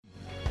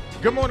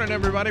Good morning,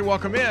 everybody.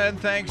 Welcome in.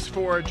 Thanks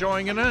for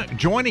joining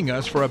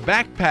us for a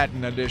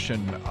back-patting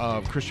edition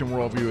of Christian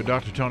Worldview with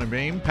Dr. Tony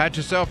Beam. Pat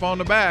yourself on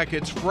the back.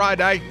 It's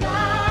Friday.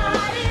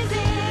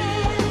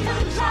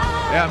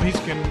 Yeah, he's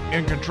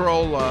in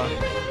control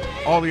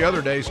all the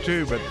other days,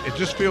 too, but it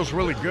just feels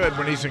really good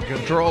when he's in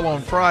control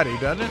on Friday,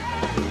 doesn't it?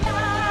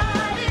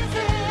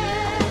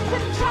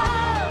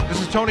 This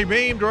is Tony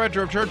Beam,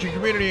 Director of Church and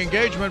Community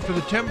Engagement for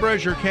the Tim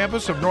Brazier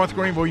campus of North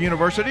Greenville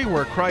University,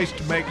 where Christ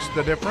makes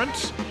the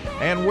difference,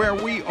 and where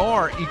we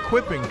are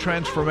equipping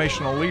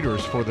transformational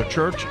leaders for the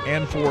church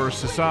and for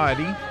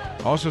society.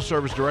 I also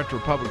serve as Director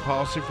of Public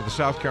Policy for the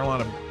South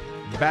Carolina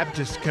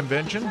Baptist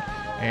Convention,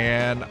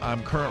 and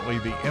I'm currently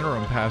the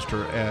interim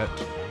pastor at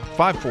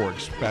Five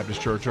Forks Baptist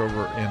Church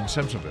over in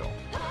Simpsonville.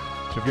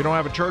 So if you don't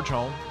have a church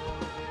home,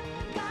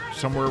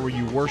 somewhere where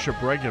you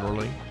worship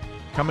regularly,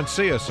 come and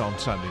see us on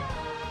Sunday,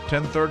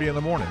 10:30 in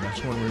the morning.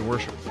 That's when we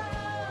worship.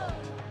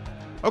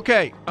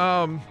 Okay,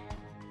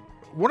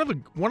 one of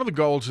the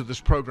goals of this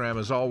program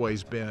has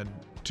always been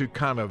to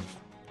kind of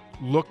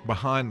look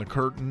behind the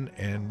curtain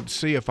and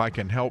see if I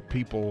can help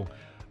people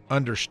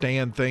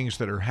understand things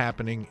that are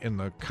happening in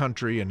the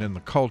country and in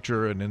the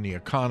culture and in the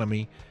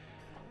economy.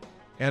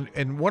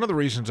 And one of the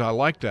reasons I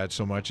like that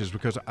so much is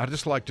because I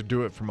just like to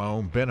do it for my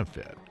own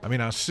benefit. I mean,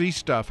 I see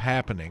stuff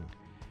happening,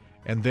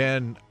 and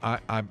then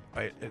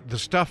the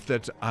stuff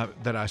that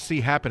I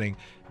see happening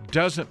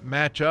doesn't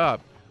match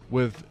up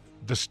with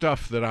the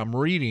stuff that I'm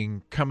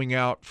reading coming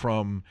out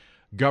from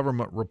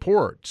government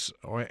reports.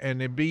 And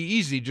it'd be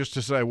easy just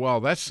to say, well,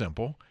 that's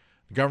simple.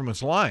 The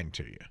government's lying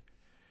to you.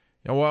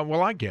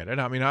 Well, I get it.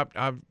 I mean,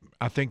 I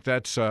think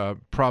that's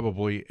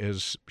probably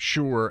as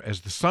sure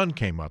as the sun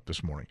came up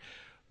this morning.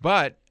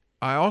 But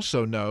I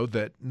also know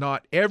that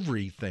not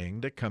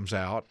everything that comes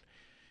out,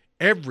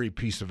 every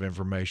piece of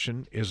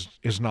information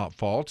is not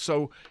false.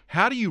 So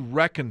how do you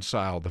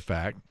reconcile the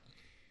fact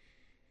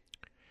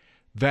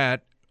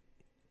that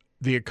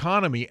the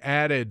economy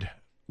added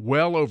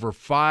well over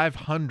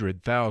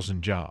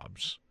 500,000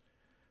 jobs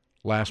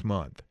last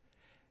month,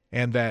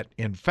 and that,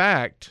 in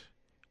fact,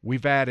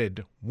 we've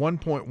added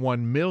 1.1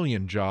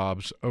 million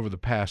jobs over the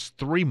past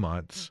 3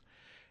 months,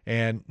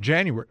 and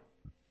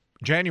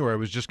January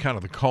was just kind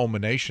of the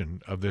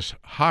culmination of this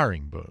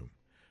hiring boom.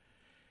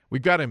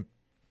 We've got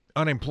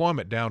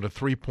unemployment down to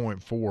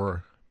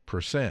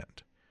 3.4%.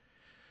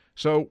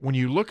 So when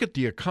you look at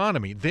the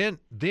economy, then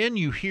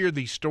you hear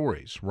these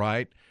stories,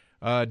 right?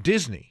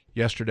 Disney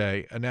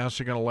yesterday announced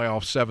they're going to lay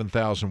off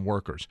 7,000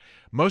 workers.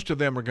 Most of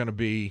them are going to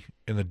be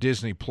in the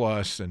Disney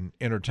Plus and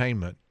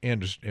entertainment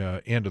end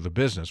of the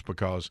business,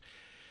 because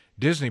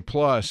Disney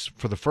Plus,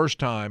 for the first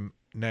time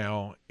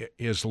now,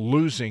 is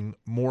losing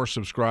more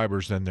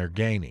subscribers than they're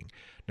gaining.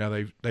 Now,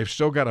 they've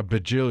still got a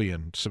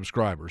bajillion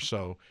subscribers,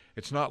 so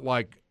it's not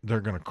like they're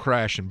going to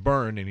crash and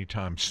burn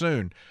anytime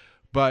soon,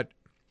 but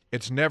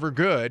it's never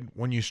good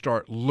when you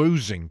start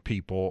losing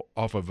people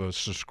off of a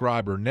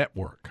subscriber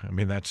network. I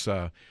mean, that's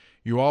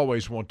you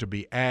always want to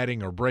be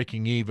adding or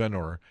breaking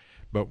even,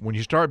 but when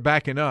you start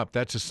backing up,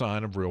 that's a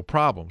sign of real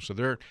problems. So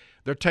they're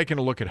taking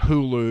a look at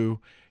Hulu.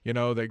 You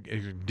know,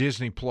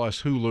 Disney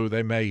Plus, Hulu.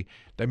 They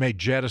may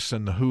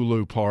jettison the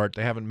Hulu part.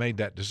 They haven't made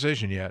that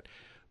decision yet,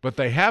 but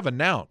they have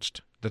announced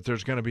that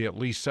there's going to be at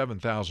least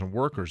 7,000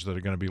 workers that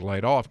are going to be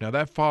laid off. Now,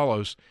 that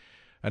follows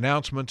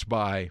announcements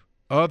by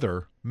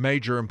other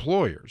major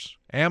employers,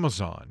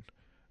 Amazon,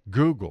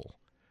 Google.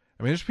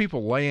 I mean, there's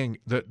people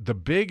the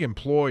big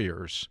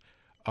employers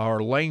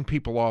are laying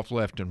people off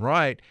left and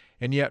right,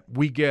 and yet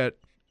we get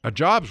a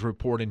jobs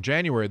report in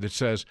January that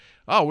says,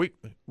 oh,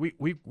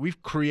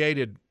 we've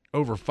created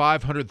over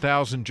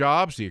 500,000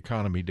 jobs, the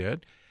economy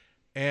did,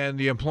 and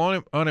the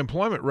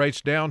unemployment rate's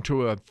down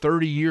to a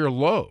 30-year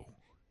low.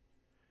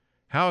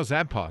 How is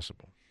that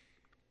possible?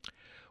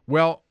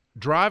 Well,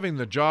 driving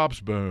the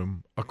jobs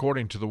boom,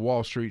 according to the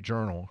Wall Street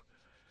Journal,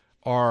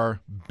 are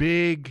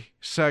big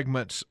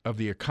segments of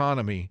the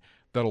economy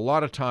that a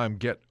lot of times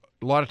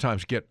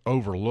get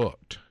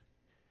overlooked.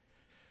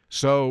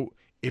 So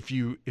if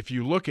you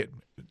look at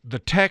the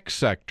tech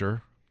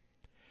sector,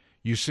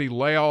 you see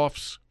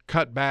layoffs,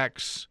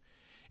 cutbacks.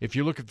 If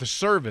you look at the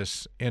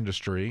service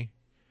industry,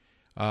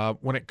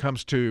 when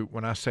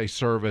I say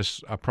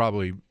service, that's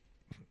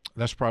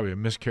probably a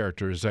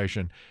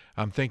mischaracterization.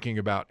 I'm thinking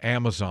about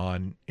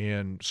Amazon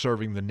in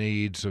serving the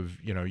needs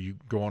of, you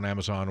go on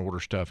Amazon,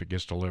 order stuff, it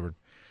gets delivered.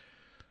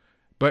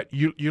 But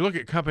you look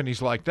at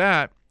companies like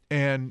that,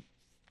 and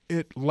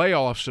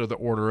layoffs are the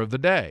order of the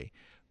day.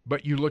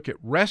 But you look at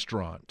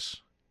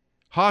restaurants,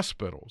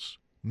 hospitals,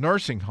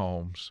 nursing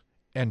homes,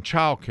 and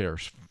child care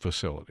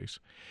facilities.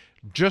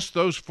 Just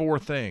those four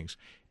things.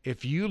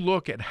 If you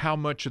look at how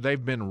much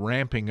they've been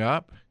ramping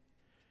up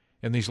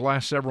in these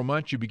last several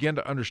months, you begin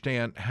to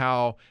understand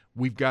how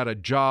we've got a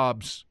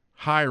jobs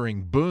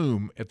hiring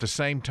boom at the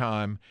same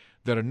time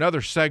that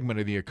another segment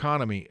of the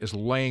economy is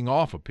laying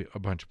off a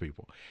bunch of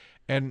people.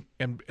 And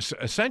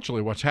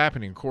essentially what's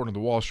happening, according to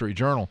the Wall Street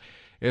Journal,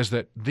 is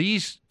that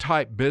these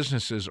type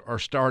businesses are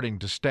starting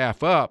to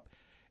staff up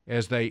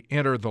as they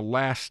enter the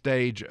last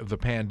stage of the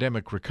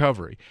pandemic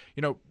recovery.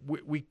 You know,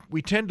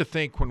 we tend to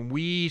think when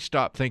we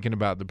stop thinking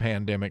about the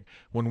pandemic,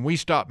 when we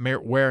stop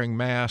wearing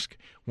masks,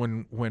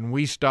 when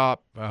we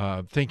stop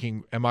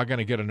thinking, am I going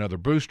to get another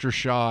booster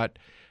shot,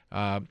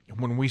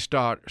 when we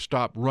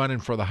stop running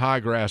for the high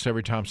grass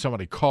every time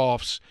somebody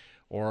coughs,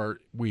 or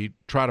we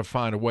try to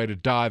find a way to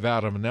dive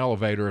out of an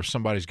elevator if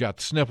somebody's got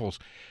the sniffles.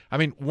 I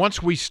mean,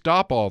 once we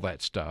stop all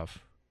that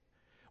stuff,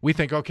 we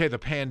think, okay, the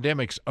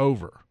pandemic's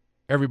over.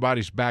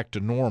 Everybody's back to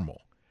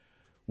normal.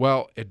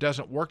 Well, it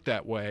doesn't work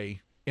that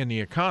way in the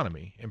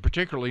economy, and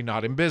particularly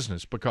not in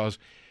business, because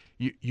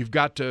you've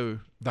got to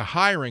 – the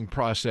hiring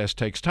process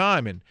takes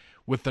time. And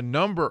with the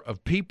number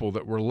of people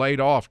that were laid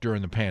off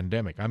during the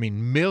pandemic, I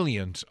mean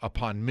millions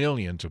upon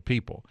millions of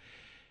people.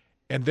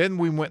 And then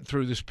we went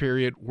through this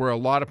period where a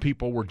lot of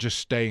people were just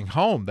staying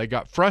home. They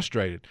got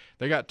frustrated.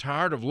 They got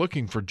tired of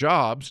looking for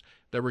jobs.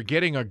 They were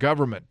getting a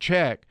government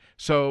check,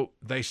 so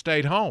they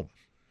stayed home,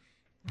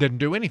 didn't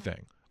do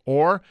anything.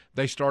 Or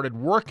they started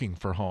working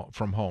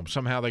from home.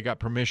 Somehow they got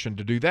permission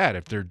to do that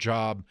if their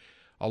job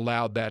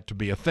allowed that to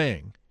be a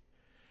thing.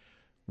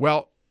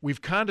 Well,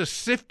 we've kind of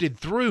sifted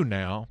through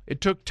now.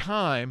 It took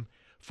time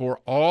for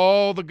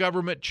all the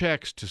government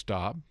checks to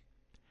stop.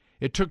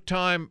 It took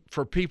time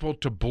for people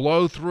to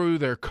blow through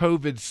their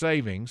COVID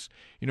savings.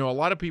 You know, a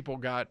lot of people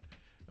got,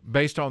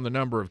 based on the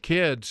number of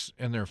kids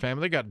in their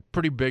family, they got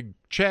pretty big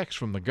checks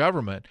from the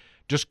government,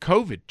 just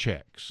COVID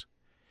checks.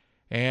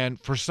 And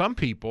for some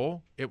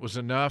people, it was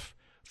enough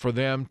for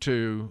them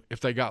to, if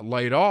they got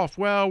laid off,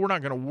 well, we're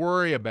not going to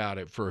worry about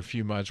it for a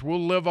few months.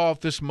 We'll live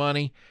off this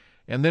money,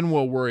 and then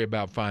we'll worry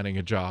about finding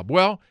a job.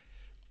 Well,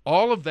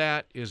 all of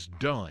that is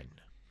done.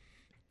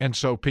 And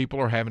so people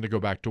are having to go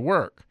back to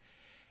work.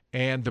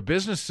 And the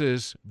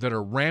businesses that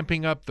are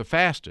ramping up the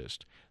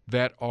fastest,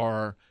 that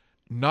are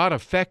not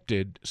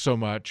affected so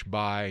much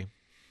by,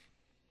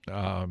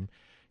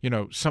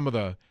 some of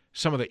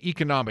the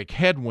economic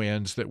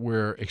headwinds that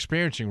we're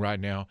experiencing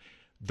right now,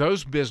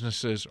 those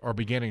businesses are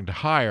beginning to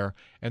hire,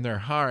 and they're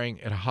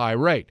hiring at a high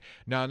rate.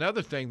 Now,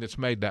 another thing that's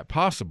made that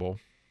possible,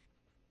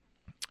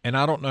 and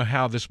I don't know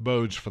how this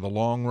bodes for the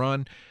long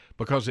run,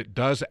 because it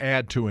does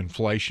add to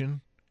inflation.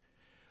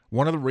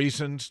 One of the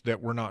reasons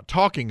that we're not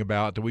talking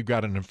about that we've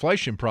got an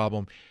inflation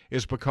problem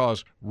is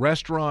because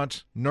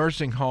restaurants,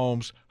 nursing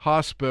homes,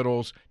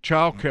 hospitals,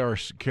 child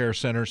care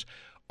centers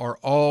are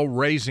all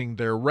raising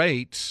their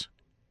rates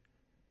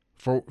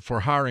for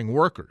hiring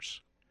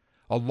workers.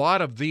 A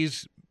lot of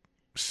these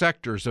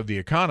sectors of the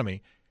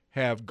economy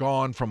have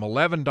gone from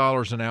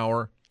 $11 an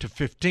hour to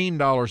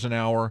 $15 an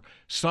hour.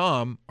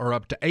 Some are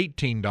up to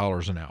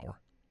 $18 an hour.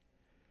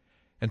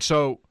 And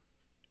so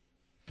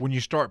when you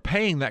start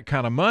paying that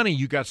kind of money,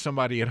 you got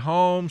somebody at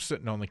home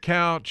sitting on the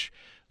couch,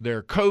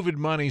 their COVID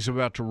money's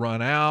about to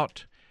run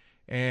out,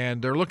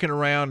 and they're looking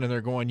around and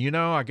they're going,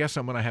 I guess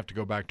I'm going to have to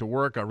go back to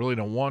work. I really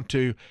don't want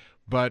to,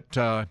 but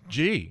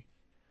gee,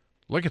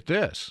 look at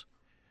this.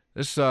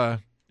 This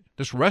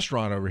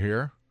restaurant over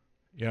here,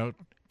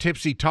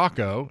 Tipsy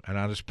Taco, and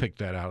I just picked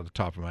that out of the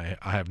top of my head.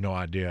 I have no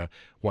idea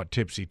what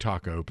Tipsy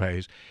Taco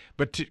pays,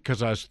 but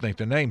because I think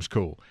the name's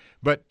cool.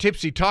 But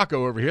Tipsy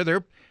Taco over here,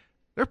 they're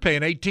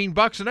paying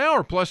 $18 an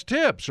hour plus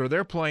tips, or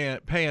they're paying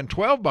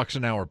 $12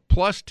 an hour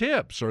plus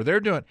tips, or they're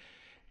doing,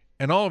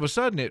 and all of a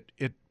sudden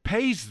it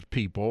pays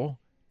people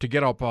to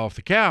get up off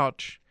the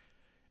couch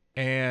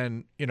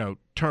and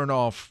turn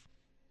off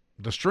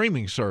the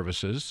streaming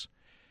services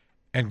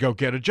and go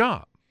get a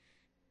job.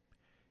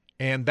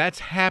 And that's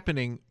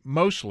happening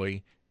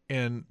mostly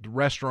in the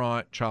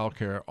restaurant,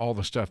 childcare, all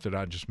the stuff that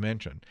I just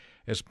mentioned,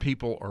 as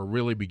people are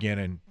really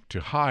beginning to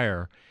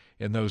hire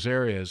in those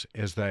areas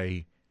as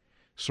they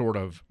sort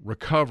of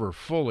recover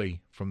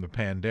fully from the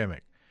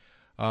pandemic.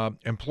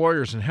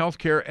 Employers in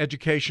healthcare,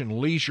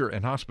 education, leisure,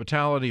 and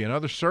hospitality and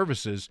other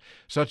services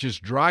such as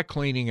dry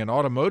cleaning and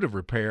automotive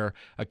repair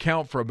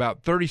account for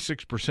about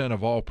 36%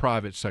 of all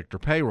private sector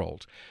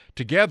payrolls.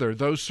 Together,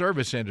 those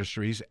service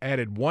industries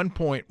added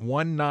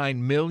 1.19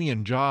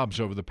 million jobs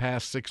over the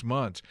past 6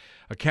 months,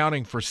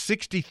 accounting for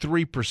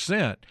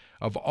 63%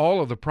 of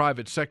all of the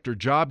private sector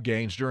job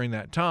gains during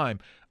that time,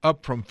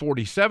 up from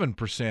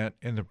 47%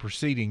 in the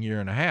preceding year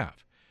and a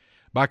half.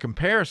 By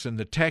comparison,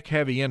 the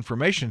tech-heavy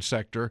information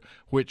sector,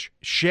 which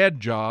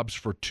shed jobs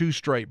for 2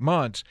 straight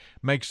months,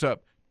 makes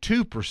up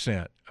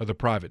 2% of the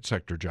private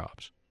sector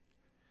jobs.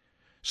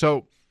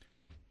 So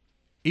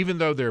even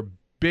though they're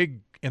big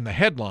in the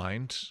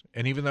headlines,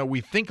 and even though we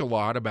think a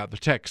lot about the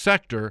tech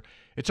sector,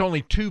 it's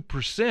only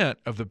 2%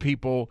 of the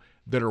people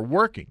that are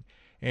working.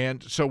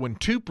 And so when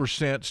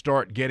 2%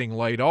 start getting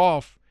laid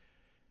off,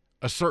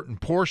 a certain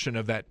portion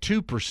of that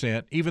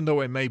 2%, even though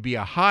it may be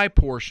a high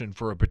portion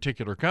for a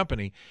particular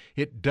company,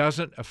 it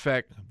doesn't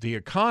affect the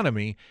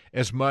economy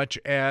as much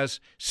as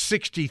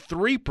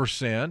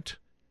 63%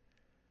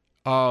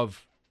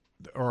 of,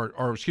 or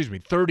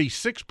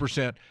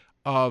 36%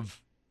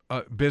 of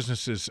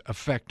businesses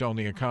effect on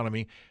the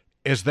economy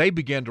as they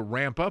begin to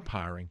ramp up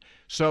hiring.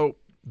 So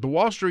the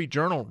Wall Street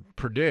Journal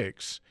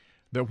predicts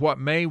that what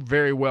may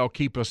very well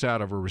keep us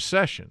out of a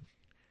recession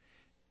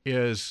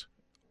is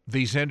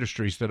these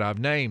industries that I've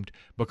named,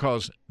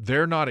 because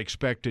they're not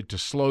expected to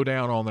slow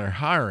down on their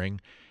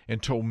hiring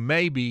until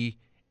maybe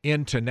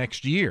into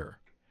next year.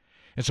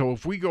 And so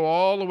if we go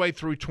all the way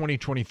through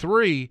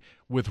 2023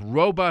 with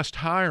robust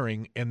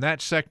hiring in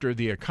that sector of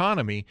the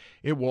economy,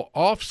 it will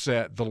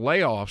offset the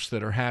layoffs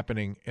that are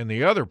happening in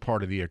the other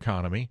part of the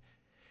economy,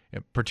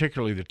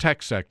 particularly the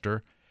tech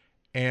sector,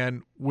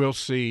 and we'll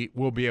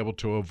be able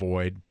to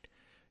avoid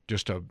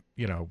just a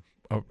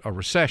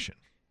recession.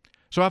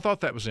 So I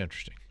thought that was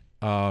interesting.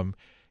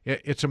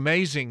 It's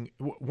amazing.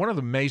 One of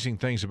the amazing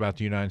things about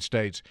the United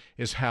States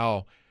is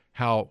how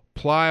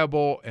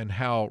pliable and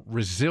how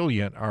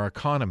resilient our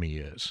economy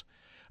is.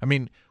 I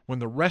mean, when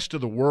the rest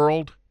of the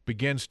world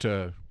begins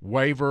to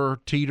waver,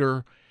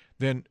 teeter,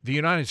 then the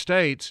United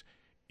States,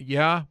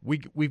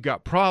 we've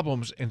got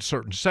problems in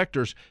certain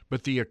sectors,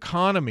 but the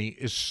economy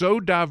is so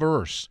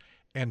diverse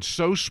and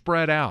so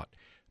spread out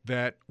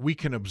that we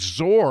can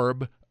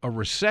absorb a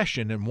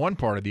recession in one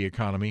part of the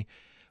economy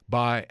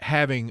by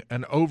having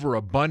an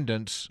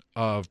overabundance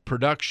of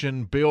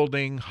production,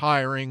 building,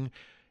 hiring,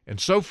 and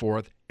so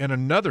forth in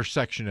another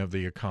section of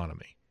the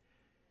economy.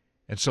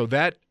 And so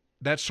that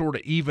sort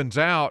of evens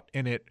out,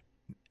 and it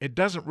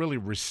doesn't really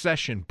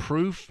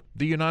recession-proof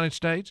the United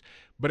States,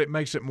 but it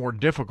makes it more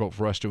difficult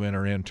for us to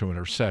enter into a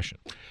recession.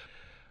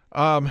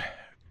 All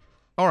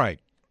right.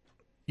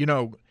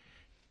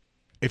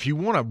 If you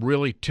want to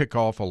really tick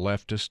off a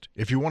leftist,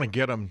 if you want to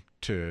get them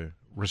to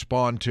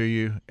respond to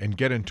you and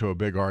get into a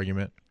big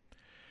argument,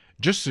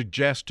 just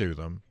suggest to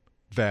them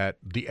that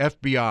the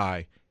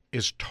FBI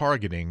is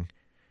targeting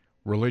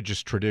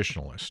religious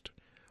traditionalists,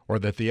 or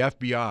that the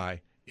FBI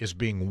is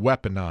being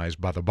weaponized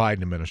by the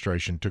Biden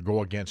administration to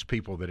go against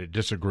people that it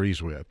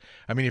disagrees with.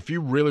 I mean, if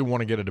you really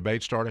want to get a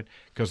debate started,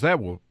 because that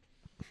will,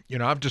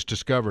 I've just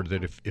discovered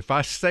that if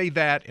I say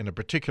that in a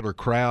particular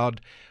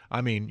crowd,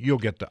 I mean, you'll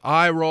get the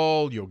eye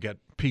roll, you'll get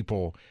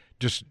people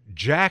just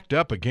jacked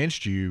up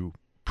against you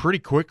pretty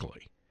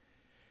quickly.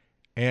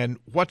 And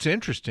what's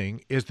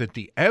interesting is that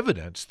the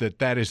evidence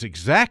that is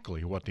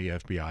exactly what the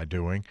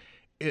FBI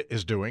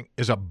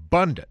is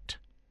abundant.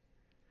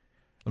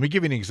 Let me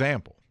give you an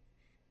example.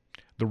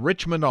 The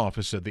Richmond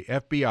office of the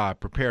FBI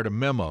prepared a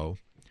memo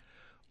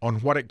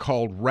on what it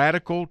called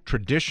radical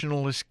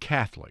traditionalist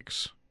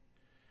Catholics.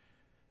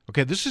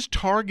 Okay, this is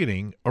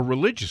targeting a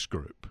religious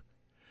group,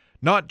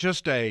 not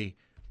just a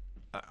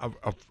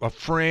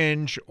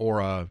fringe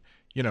or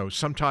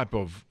some type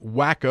of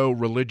wacko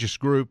religious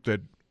group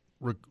that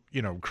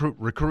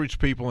recruits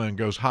people and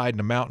goes hide in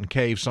a mountain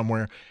cave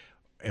somewhere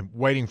and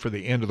waiting for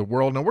the end of the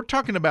world. Now, we're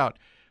talking about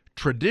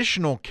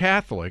traditional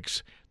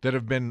Catholics that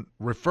have been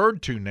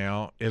referred to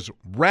now as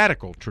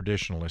radical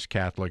traditionalist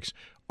Catholics,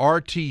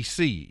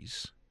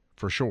 RTCs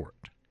for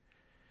short.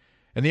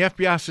 And the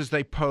FBI says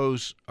they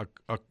pose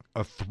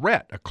a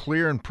threat, a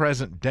clear and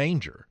present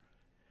danger.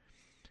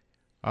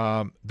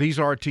 These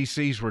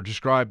RTCs were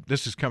described,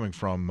 this is coming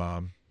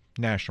from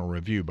National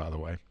Review, by the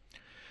way.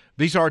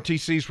 These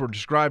RTCs were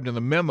described in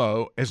the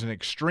memo as an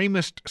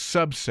extremist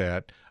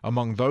subset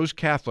among those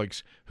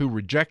Catholics who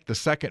reject the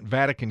Second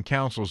Vatican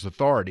Council's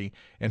authority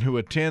and who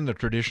attend the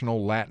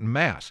traditional Latin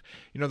Mass.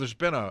 There's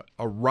been a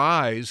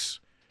rise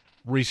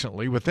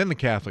recently within the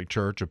Catholic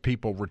Church of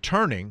people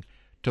returning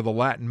to the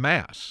Latin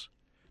Mass.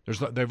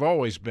 That's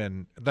always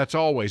been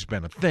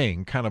a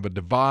thing, kind of a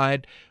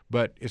divide,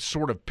 but it's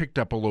sort of picked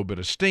up a little bit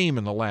of steam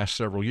in the last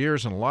several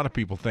years, and a lot of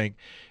people think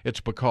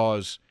it's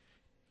because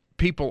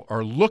people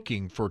are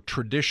looking for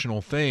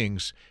traditional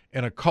things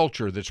in a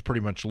culture that's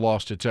pretty much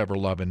lost its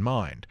ever-loving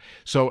mind.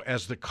 So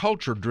as the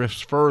culture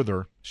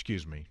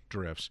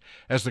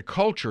as the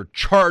culture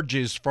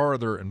charges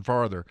farther and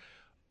farther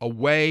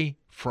away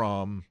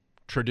from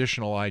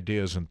traditional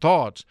ideas and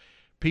thoughts,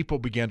 people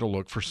begin to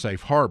look for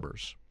safe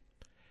harbors.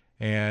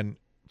 And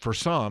for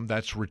some,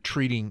 that's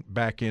retreating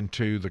back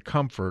into the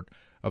comfort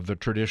of the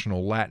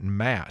traditional Latin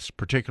Mass,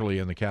 particularly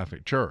in the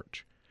Catholic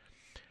Church.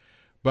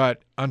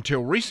 But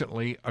until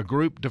recently, a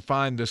group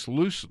defined this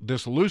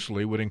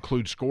loosely would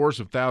include scores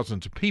of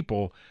thousands of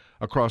people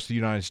across the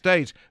United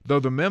States, though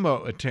the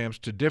memo attempts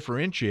to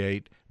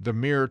differentiate the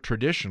mere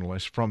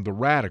traditionalists from the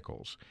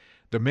radicals.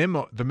 The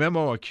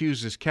memo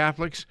accuses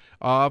Catholics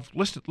of,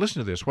 listen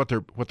to this, what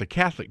the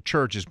Catholic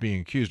Church is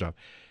being accused of: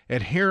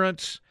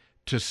 adherence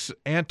to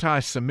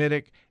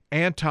anti-Semitic,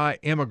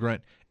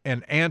 anti-immigrant,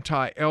 and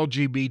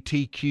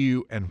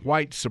anti-LGBTQ and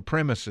white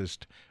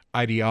supremacist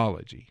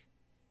ideology.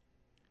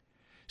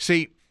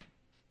 See,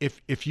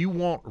 if you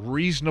want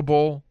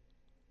reasonable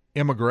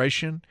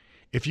immigration,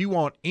 if you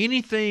want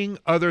anything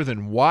other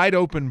than wide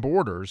open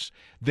borders,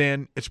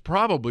 then it's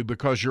probably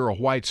because you're a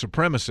white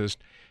supremacist,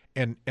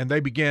 and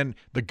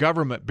the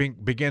government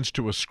begins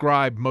to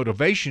ascribe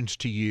motivations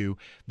to you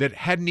that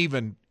hadn't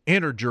even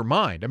entered your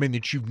mind. I mean,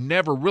 that you've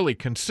never really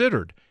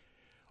considered.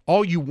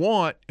 All you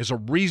want is a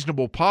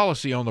reasonable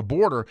policy on the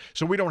border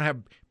so we don't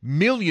have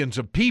millions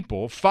of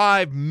people,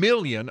 5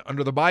 million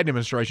under the Biden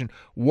administration,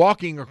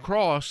 walking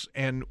across,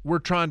 and we're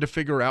trying to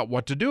figure out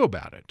what to do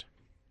about it.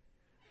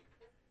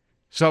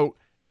 So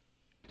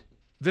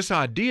this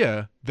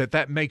idea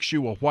that makes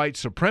you a white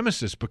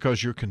supremacist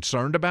because you're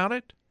concerned about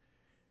it,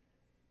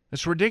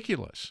 it's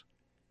ridiculous.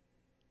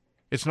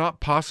 It's not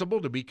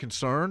possible to be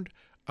concerned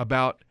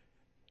about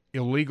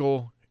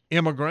illegal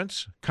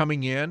immigrants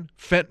coming in,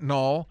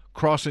 fentanyl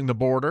crossing the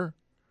border.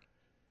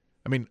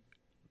 I mean,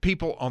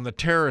 people on the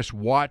terrorist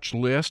watch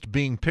list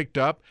being picked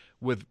up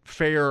with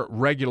fair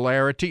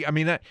regularity. I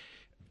mean,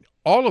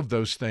 all of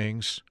those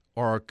things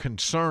are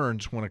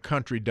concerns when a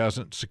country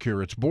doesn't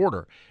secure its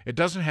border. It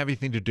doesn't have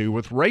anything to do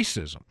with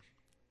racism.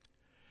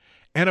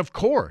 And of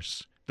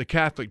course, the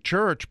Catholic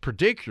Church,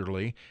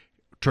 particularly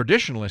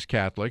traditionalist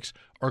Catholics,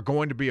 are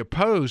going to be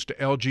opposed to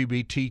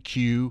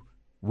LGBTQ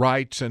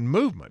rights and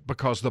movement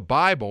because the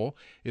Bible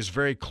is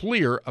very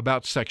clear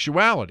about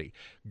sexuality.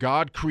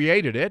 God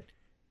created it,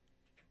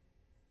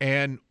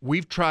 and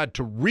we've tried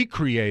to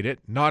recreate it,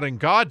 not in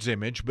God's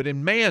image, but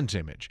in man's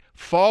image,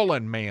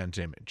 fallen man's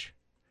image.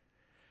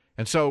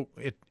 And so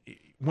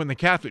when the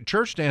Catholic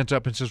Church stands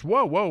up and says,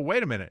 whoa,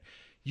 wait a minute,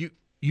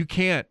 you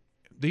can't,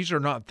 these are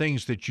not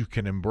things that you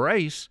can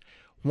embrace,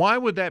 why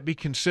would that be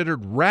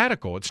considered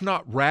radical? It's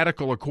not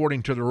radical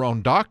according to their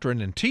own doctrine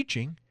and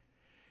teaching.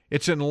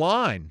 It's in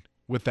line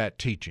with that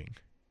teaching.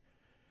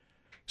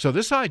 So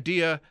this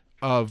idea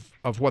of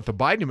what the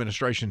Biden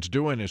administration is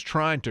doing is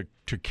trying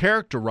to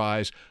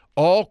characterize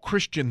all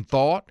Christian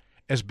thought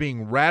as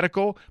being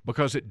radical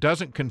because it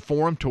doesn't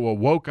conform to a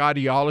woke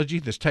ideology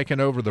that's taken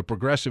over the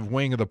progressive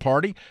wing of the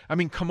party. I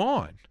mean, come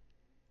on.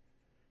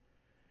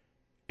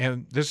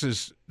 And this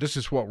is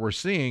what we're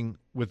seeing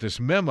with this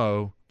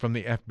memo from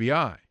the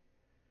FBI.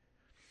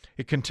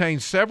 It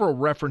contains several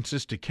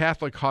references to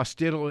Catholic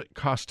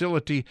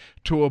hostility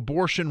to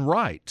abortion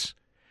rights.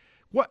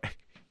 What?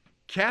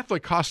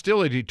 Catholic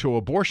hostility to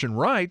abortion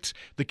rights?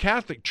 The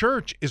Catholic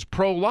Church is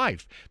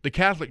pro-life. The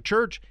Catholic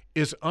Church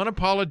is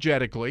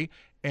unapologetically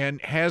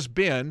and has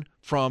been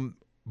from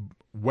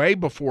way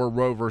before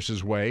Roe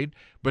versus Wade,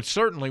 but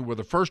certainly were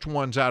the first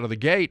ones out of the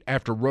gate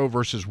after Roe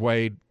versus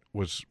Wade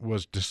was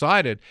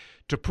decided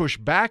to push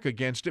back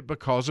against it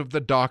because of the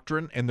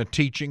doctrine and the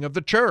teaching of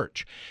the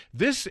church.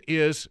 This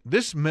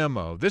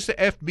memo, this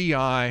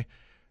FBI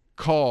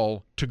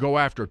call to go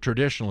after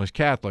traditionalist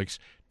Catholics,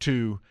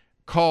 to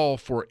call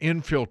for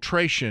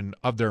infiltration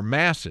of their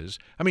masses.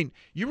 I mean,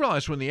 you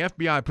realize when the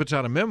FBI puts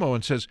out a memo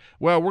and says,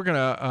 well, we're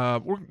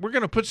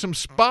gonna put some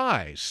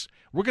spies,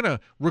 we're going to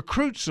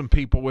recruit some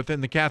people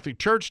within the Catholic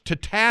Church to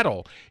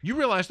tattle. You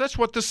realize that's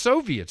what the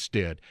Soviets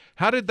did.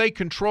 How did they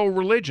control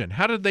religion?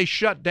 How did they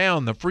shut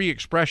down the free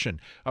expression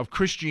of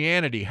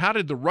Christianity? How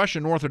did the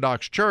Russian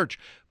Orthodox Church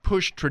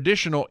push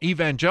traditional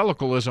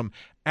evangelicalism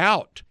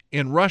out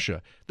in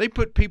Russia? They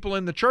put people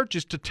in the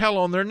churches to tell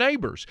on their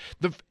neighbors.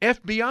 The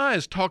FBI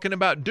is talking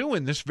about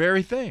doing this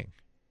very thing.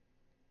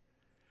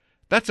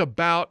 That's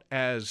about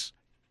as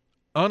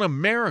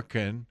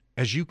un-American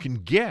as you can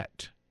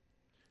get.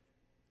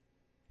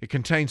 It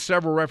contains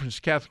several references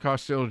to Catholic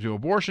hostility to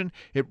abortion.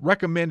 It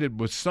recommended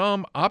with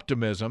some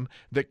optimism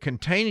that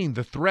containing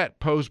the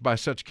threat posed by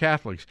such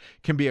Catholics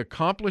can be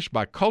accomplished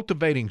by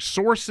cultivating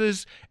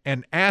sources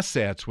and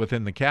assets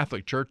within the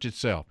Catholic Church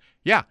itself.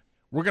 Yeah,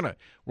 we're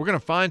gonna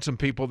find some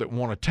people that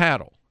want to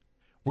tattle.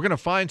 We're gonna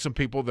find some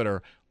people that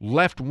are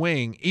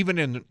left-wing, even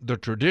in the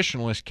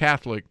traditionalist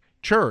Catholic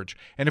Church.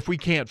 And if we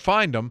can't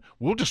find them,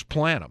 we'll just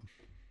plant them.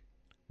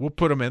 We'll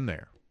put them in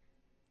there.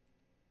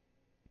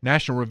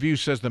 National Review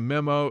says the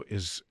memo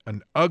is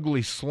an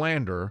ugly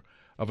slander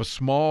of a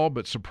small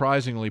but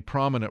surprisingly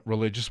prominent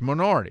religious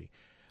minority.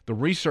 The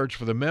research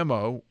for the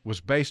memo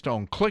was based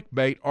on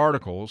clickbait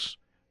articles,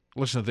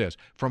 listen to this,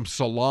 from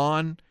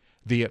Salon,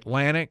 The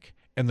Atlantic,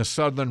 and the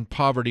Southern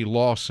Poverty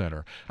Law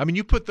Center. I mean,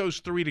 you put those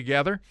three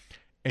together,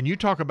 and you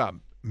talk about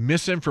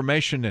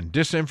misinformation and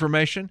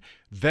disinformation.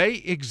 They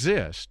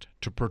exist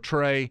to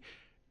portray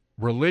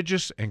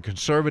religious and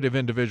conservative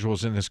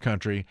individuals in this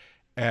country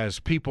as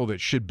people that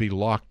should be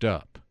locked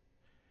up.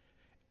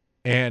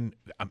 And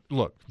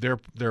look,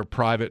 they're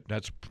private.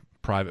 That's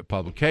private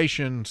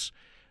publications.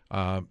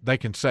 They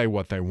can say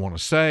what they want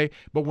to say.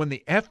 But when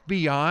the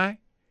FBI,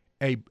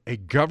 a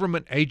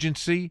government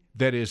agency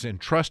that is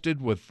entrusted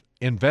with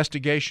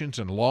investigations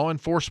and law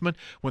enforcement,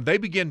 when they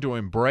begin to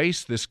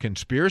embrace this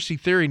conspiracy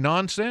theory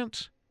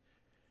nonsense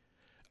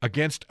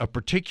against a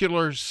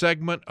particular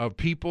segment of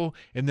people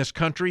in this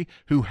country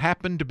who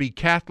happen to be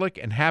Catholic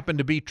and happen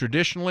to be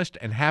traditionalist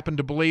and happen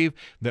to believe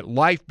that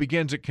life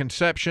begins at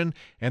conception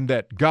and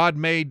that God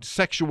made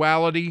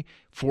sexuality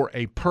for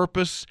a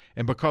purpose,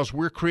 and because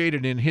we're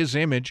created in His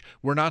image,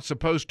 we're not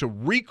supposed to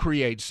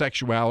recreate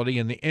sexuality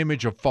in the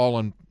image of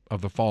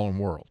the fallen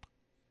world.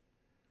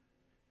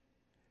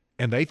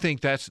 And they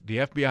think the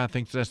FBI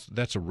thinks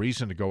that's a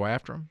reason to go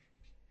after them.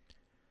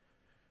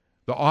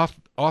 The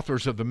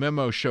authors of the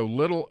memo show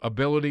little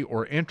ability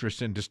or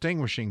interest in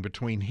distinguishing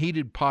between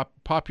heated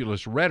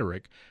populist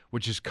rhetoric,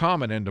 which is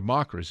common in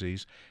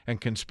democracies, and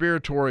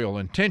conspiratorial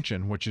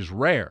intention, which is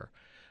rare.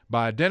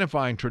 by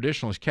identifying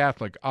traditionalist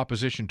Catholic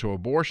opposition to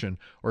abortion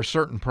or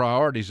certain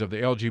priorities of the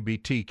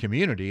LGBT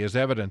community as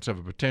evidence of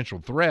a potential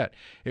threat.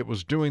 It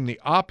was doing the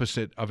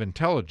opposite of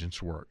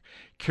intelligence work.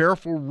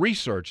 Careful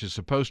research is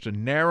supposed to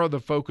narrow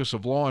the focus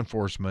of law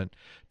enforcement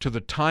to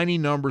the tiny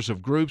numbers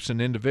of groups and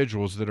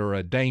individuals that are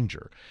a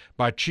danger.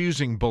 By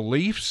choosing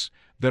beliefs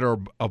that are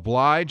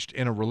obliged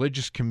in a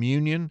religious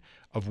communion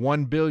of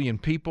 1 billion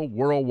people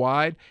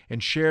worldwide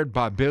and shared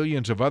by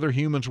billions of other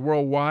humans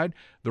worldwide,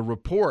 the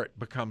report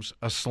becomes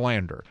a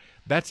slander.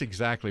 That's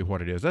exactly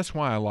what it is. That's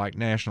why I like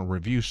National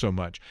Review so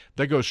much.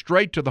 They go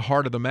straight to the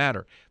heart of the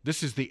matter.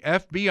 This is the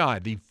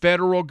FBI, the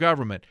federal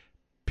government,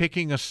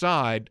 picking a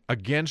side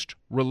against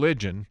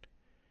religion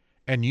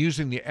and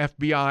using the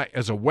FBI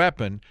as a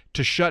weapon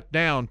to shut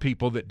down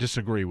people that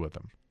disagree with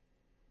them.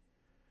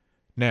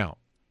 Now,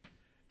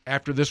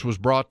 after this was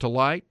brought to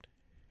light,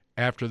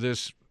 after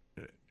this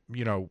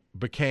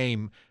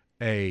became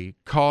a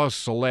cause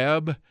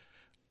celeb,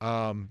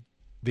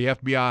 the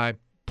FBI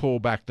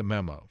pulled back the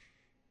memo.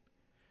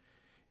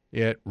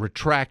 It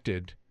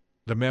retracted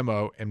the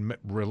memo and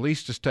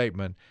released a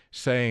statement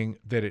saying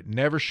that it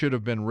never should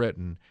have been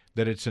written,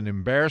 that it's an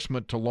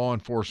embarrassment to law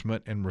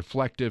enforcement and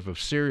reflective of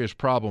serious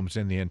problems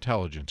in the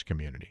intelligence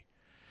community.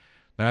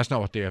 Now, that's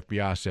not what the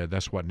FBI said.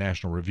 That's what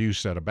National Review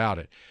said about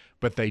it.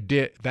 But they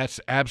did. That's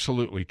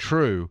absolutely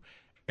true,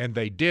 and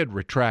they did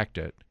retract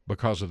it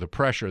because of the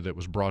pressure that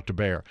was brought to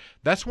bear.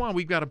 That's why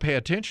we've got to pay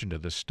attention to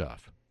this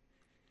stuff.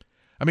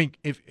 I mean,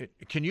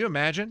 can you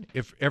imagine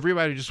if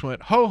everybody just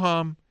went,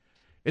 ho-hum,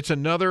 it's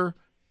another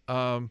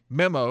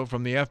memo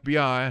from the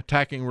FBI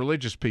attacking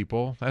religious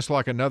people. That's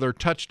like another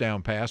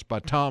touchdown pass by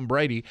Tom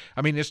Brady.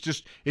 I mean,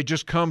 it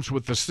just comes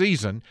with the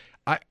season.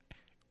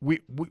 We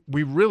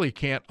really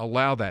can't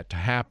allow that to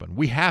happen.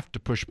 We have to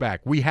push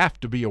back. We have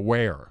to be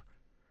aware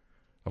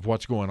of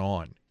what's going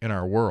on in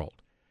our world.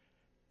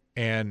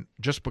 And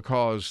just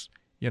because,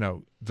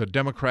 the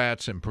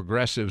Democrats and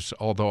progressives,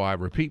 although I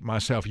repeat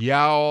myself,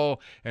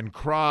 yowl and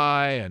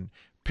cry and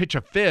pitch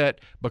a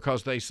fit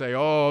because they say,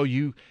 oh,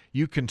 you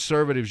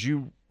conservatives,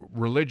 you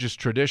religious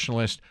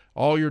traditionalists,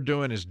 all you're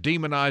doing is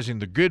demonizing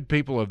the good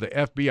people of the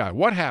FBI.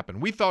 What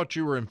happened? We thought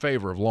you were in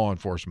favor of law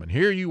enforcement.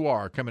 Here you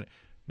are coming.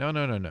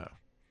 No.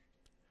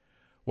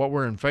 What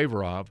we're in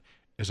favor of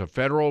is a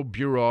Federal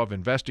Bureau of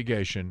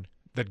Investigation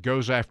that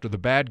goes after the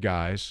bad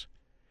guys,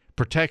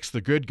 protects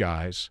the good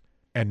guys,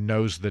 and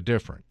knows the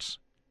difference.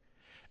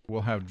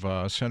 We'll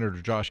have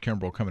Senator Josh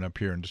Kimbrell coming up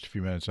here in just a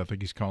few minutes. I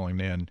think he's calling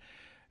in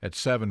at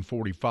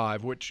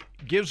 7:45, which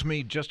gives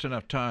me just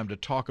enough time to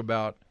talk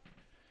about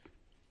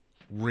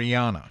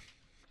Rhianna.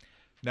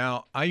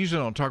 Now, I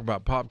usually don't talk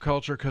about pop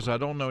culture because I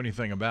don't know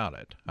anything about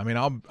it. I mean,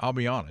 I'll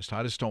be honest.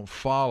 I just don't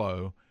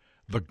follow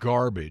the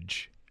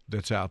garbage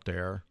that's out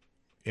there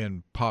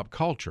in pop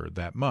culture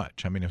that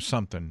much. I mean, if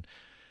something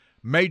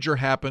major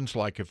happens,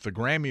 like if the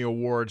Grammy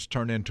Awards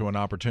turn into an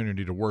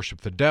opportunity to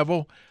worship the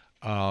devil,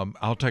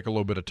 I'll take a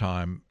little bit of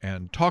time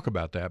and talk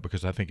about that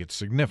because I think it's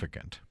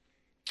significant.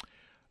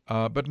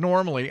 But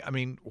normally, I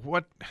mean,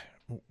 what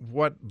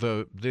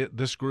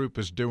this group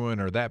is doing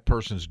or that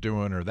person's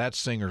doing or that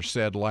singer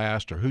said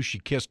last or who she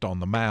kissed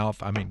on the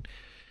mouth, I mean,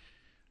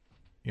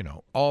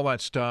 all that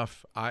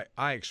stuff, I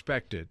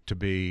expect it to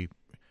be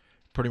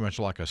pretty much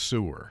like a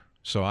sewer.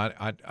 So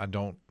I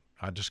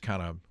just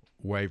kind of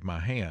wave my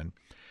hand.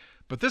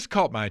 But this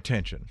caught my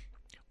attention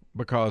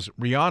because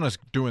Rhianna's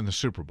doing the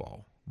Super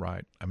Bowl,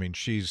 right? I mean,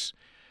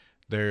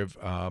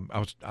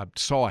 I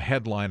saw a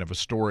headline of a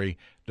story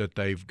that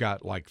they've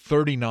got like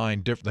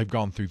 39 different. They've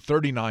gone through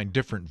 39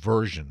 different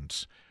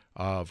versions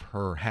of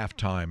her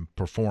halftime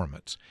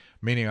performance,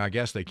 meaning I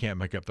guess they can't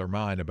make up their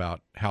mind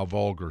about how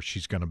vulgar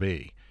she's going to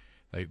be.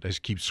 They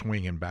just keep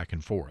swinging back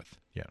and forth.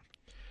 Yeah,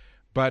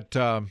 but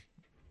the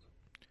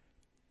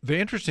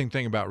interesting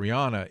thing about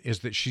Rhianna is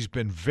that she's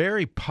been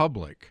very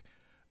public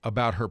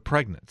about her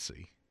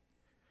pregnancy,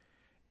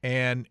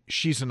 and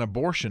she's an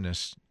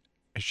abortionist.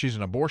 She's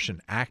an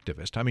abortion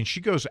activist. I mean,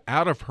 she goes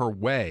out of her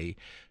way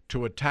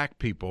to attack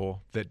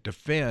people that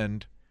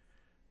defend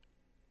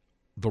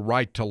the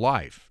right to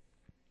life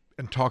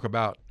and talk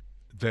about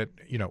that,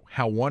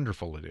 how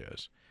wonderful it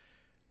is.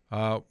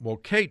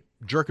 Well, Kate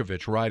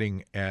Jerkovich,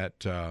 writing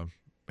at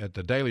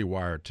the Daily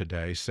Wire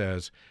today,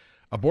 says,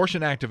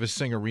 abortion activist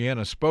singer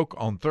Rhianna spoke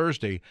on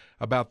Thursday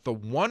about the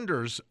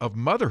wonders of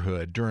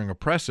motherhood during a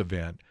press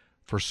event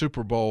for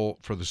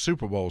the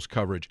Super Bowl's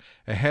coverage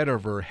ahead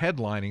of her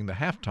headlining the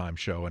halftime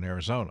show in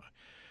Arizona.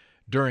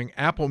 During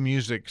Apple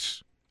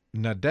Music's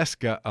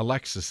Nadeska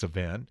Alexis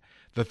event,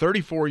 the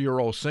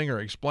 34-year-old singer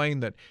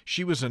explained that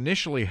she was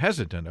initially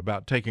hesitant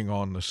about taking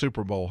on the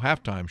Super Bowl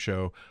halftime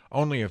show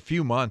only a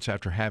few months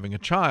after having a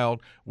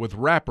child with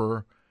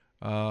rapper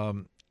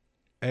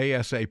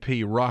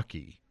ASAP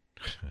Rocky.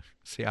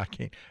 See, I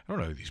don't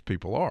know who these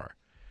people are.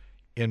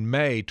 In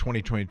May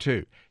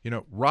 2022,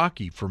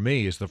 Rocky for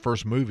me is the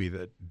first movie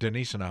that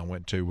Denise and I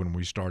went to when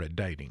we started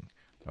dating.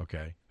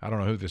 Okay, I don't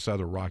know who this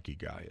other Rocky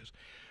guy is,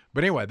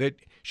 but anyway,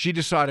 she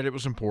decided it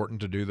was important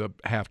to do the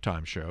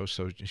halftime show.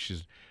 So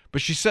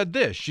she said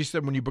this. She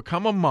said, when you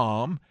become a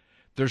mom,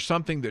 there's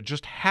something that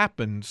just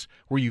happens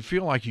where you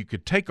feel like you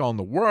could take on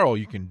the world.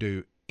 You can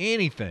do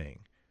anything.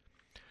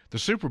 The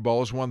Super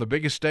Bowl is one of the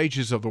biggest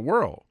stages of the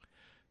world.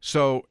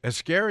 So as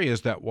scary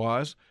as that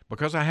was,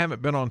 because I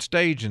haven't been on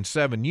stage in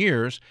 7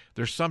 years,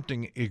 there's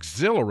something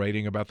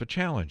exhilarating about the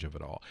challenge of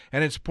it all.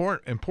 And it's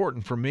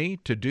important for me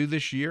to do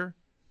this year,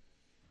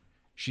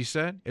 she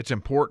said. It's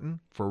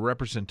important for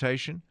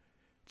representation,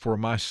 for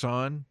my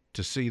son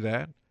to see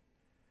that.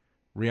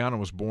 Rhianna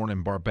was born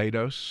in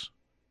Barbados.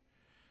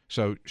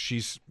 So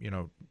she's,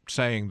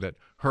 saying that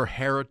her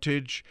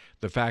heritage,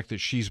 the fact that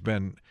she's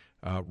been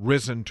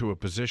risen to a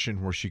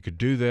position where she could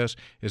do this,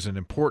 is an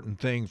important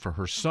thing for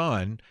her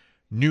son,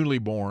 newly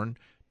born,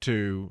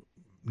 to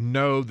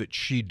know that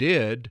she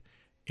did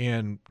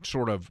in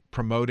sort of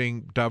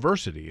promoting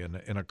diversity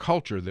in a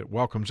culture that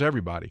welcomes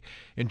everybody.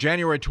 In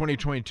January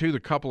 2022, the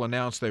couple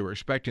announced they were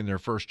expecting their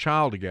first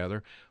child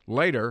together.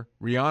 Later,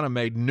 Rhianna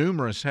made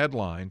numerous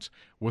headlines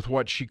with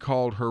what she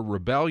called her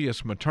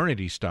rebellious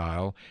maternity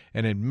style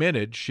and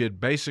admitted she had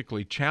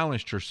basically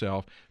challenged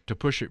herself to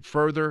push it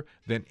further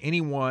than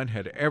anyone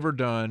had ever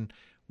done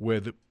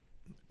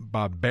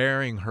by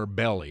bearing her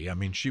belly. I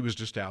mean, she was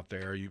just out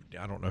there.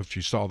 I don't know if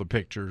you saw the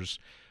pictures.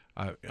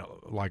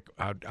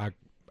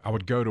 I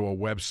would go to a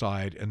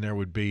website and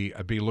I'd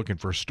be looking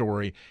for a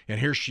story, and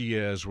here she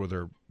is with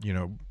her,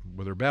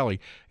 with her belly.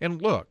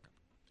 And look,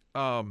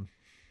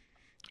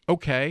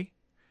 okay,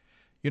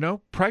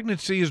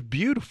 pregnancy is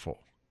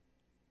beautiful.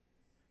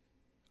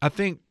 I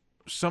think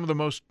some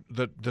of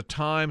the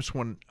times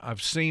when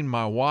I've seen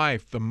my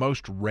wife the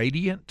most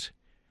radiant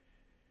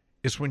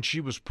is when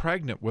she was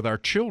pregnant with our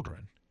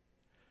children.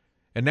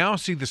 And now I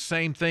see the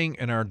same thing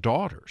in our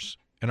daughters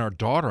and our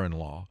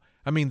daughter-in-law.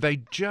 I mean,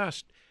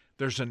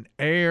 there's an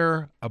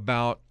air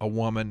about a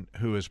woman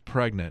who is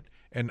pregnant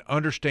and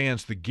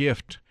understands the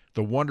gift,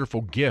 the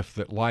wonderful gift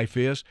that life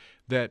is,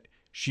 that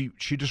she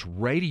just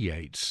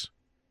radiates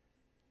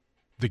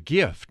the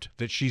gift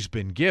that she's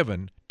been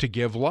given to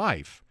give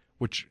life,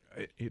 which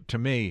to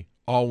me,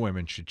 all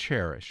women should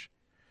cherish.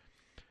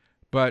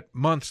 But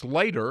months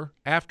later,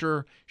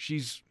 after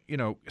she's,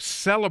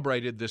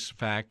 celebrated this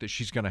fact that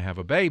she's going to have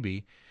a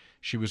baby,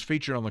 she was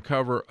featured on the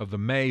cover of the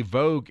May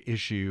Vogue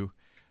issue,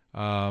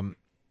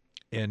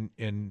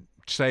 in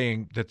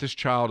saying that this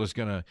child is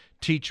going to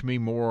teach me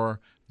more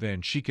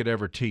than she could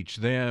ever teach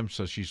them,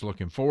 so she's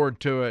looking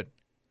forward to it.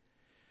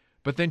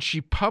 But then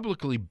she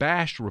publicly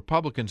bashed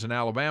Republicans in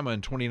Alabama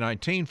in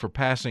 2019 for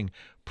passing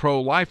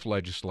pro-life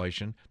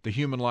legislation, the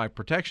Human Life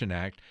Protection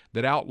Act,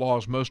 that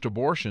outlaws most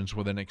abortions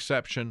with an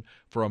exception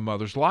for a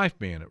mother's life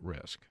being at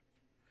risk.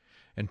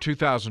 In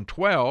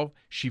 2012,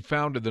 she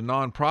founded the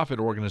nonprofit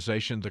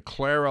organization, the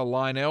Clara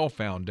Lionel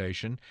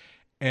Foundation,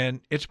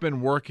 and it's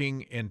been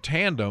working in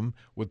tandem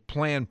with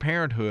Planned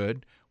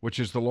Parenthood, which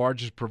is the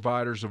largest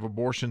providers of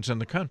abortions in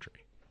the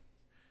country.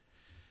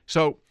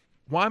 So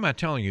why am I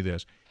telling you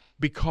this?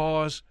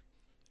 Because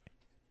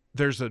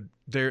there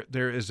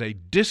is a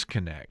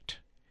disconnect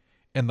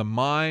in the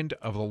mind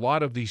of a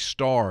lot of these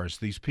stars,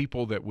 these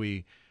people that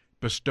we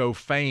bestow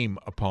fame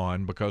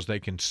upon because they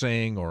can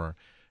sing or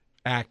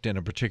act in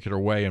a particular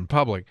way in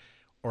public,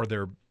 or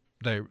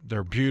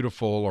they're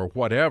beautiful or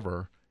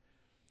whatever.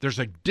 There's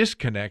a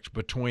disconnect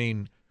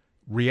between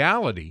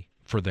reality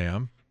for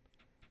them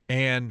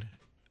and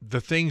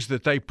the things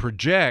that they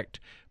project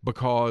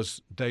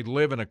because they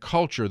live in a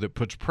culture that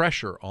puts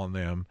pressure on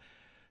them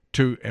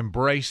to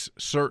embrace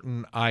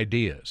certain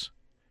ideas.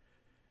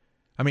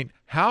 I mean,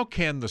 how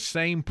can the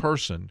same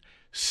person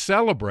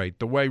celebrate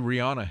the way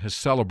Rhianna has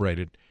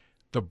celebrated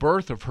the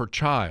birth of her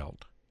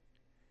child,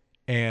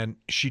 and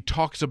she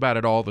talks about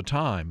it all the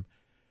time,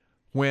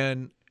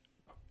 when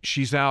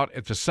she's out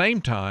at the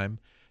same time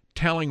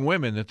telling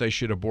women that they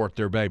should abort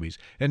their babies?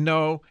 And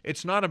no,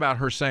 it's not about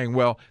her saying,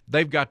 well,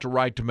 they've got the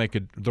right to make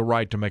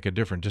a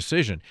different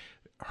decision.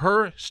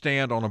 Her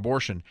stand on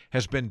abortion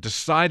has been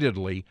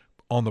decidedly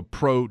on the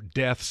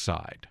pro-death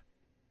side.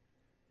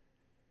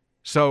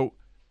 So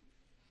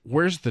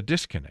where's the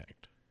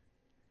disconnect?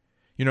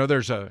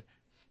 There's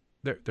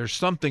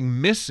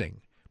something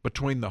missing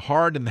between the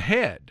heart and the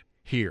head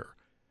here,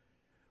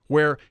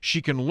 where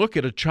she can look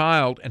at a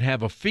child and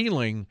have a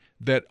feeling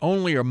that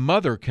only a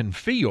mother can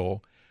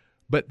feel,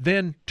 but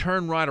then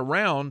turn right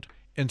around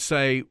and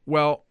say,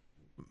 well,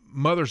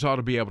 mothers ought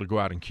to be able to go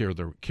out and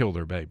kill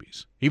their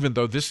babies, even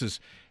though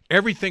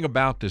everything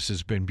about this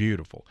has been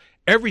beautiful.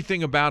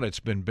 Everything about it's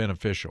been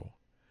beneficial.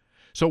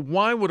 So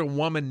why would a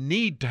woman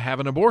need to have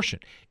an abortion?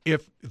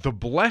 If the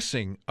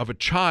blessing of a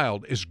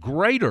child is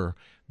greater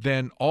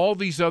than all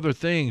these other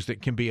things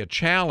that can be a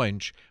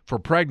challenge for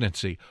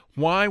pregnancy,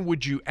 why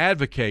would you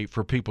advocate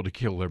for people to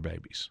kill their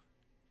babies?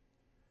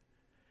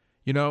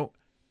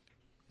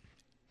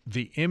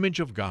 The image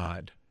of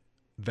God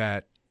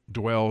that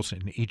dwells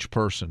in each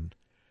person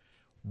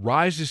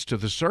rises to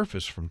the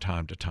surface from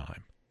time to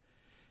time.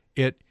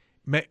 It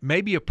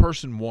maybe a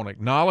person won't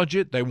acknowledge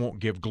it. They won't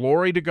give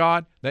glory to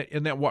God.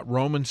 Isn't that what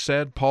Romans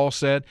said, Paul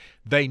said?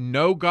 They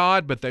know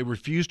God, but they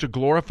refuse to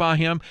glorify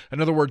him. In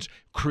other words,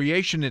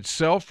 creation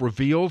itself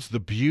reveals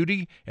the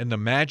beauty and the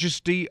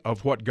majesty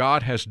of what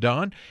God has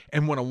done.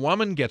 And when a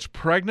woman gets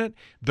pregnant,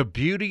 the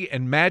beauty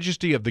and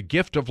majesty of the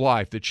gift of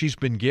life that she's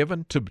been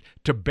given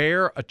to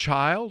bear a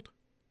child,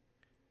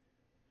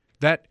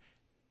 that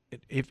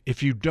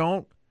if you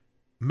don't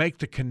make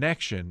the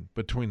connection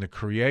between the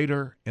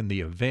Creator and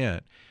the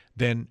event,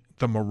 then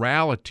the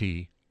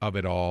morality of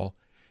it all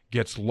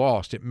gets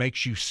lost. It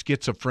makes you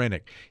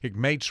schizophrenic. It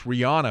makes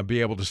Rhianna be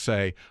able to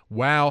say,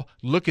 wow,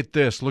 look at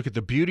this. Look at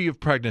the beauty of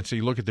pregnancy.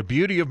 Look at the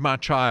beauty of my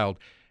child.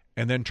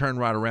 And then turn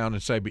right around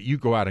and say, but you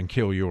go out and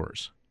kill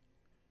yours.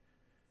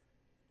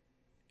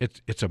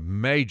 It's a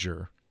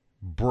major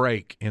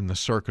break in the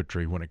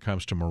circuitry when it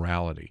comes to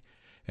morality.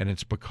 And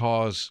it's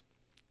because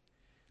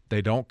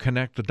they don't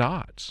connect the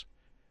dots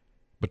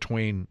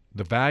between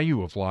the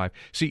value of life.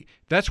 See,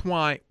 that's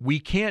why we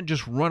can't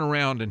just run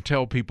around and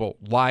tell people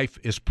life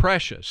is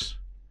precious.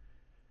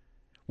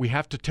 We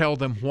have to tell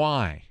them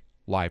why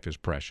life is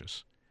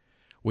precious.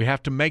 We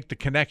have to make the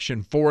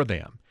connection for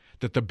them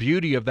that the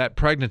beauty of that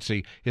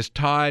pregnancy is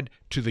tied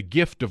to the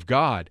gift of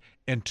God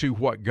and to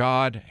what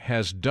God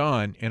has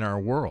done in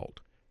our world.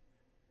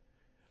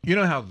 You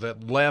know how the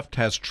left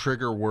has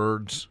trigger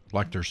words,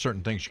 like there's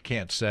certain things you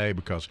can't say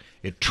because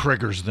it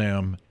triggers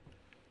them?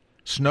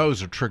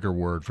 Snow's a trigger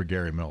word for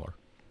Gary Miller.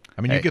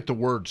 I mean, you get the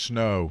word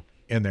snow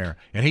in there,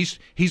 and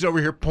he's over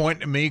here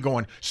pointing at me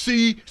going,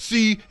 see,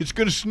 it's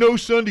going to snow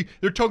Sunday.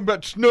 They're talking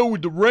about snow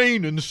with the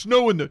rain and the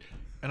snow and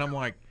I'm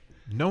like,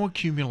 no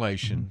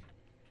accumulation,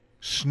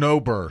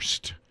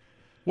 snowburst.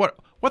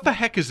 What the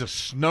heck is a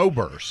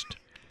snowburst?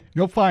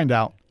 You'll find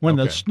out when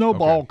the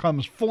snowball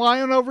comes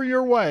flying over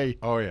your way.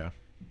 Oh, yeah.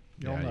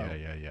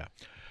 Yeah.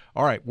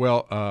 All right.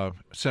 Well,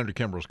 Senator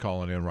Kimbrell's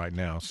calling in right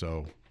now,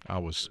 so I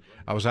was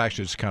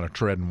actually just kind of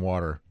treading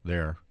water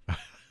there,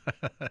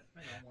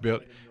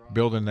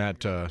 building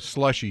that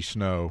slushy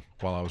snow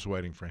while I was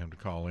waiting for him to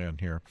call in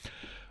here.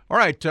 All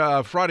right,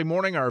 Friday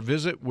morning, our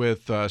visit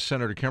with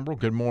Senator Kimbrell.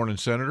 Good morning,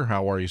 Senator.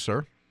 How are you,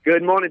 sir?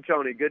 Good morning,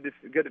 Tony. Good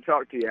to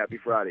talk to you. Happy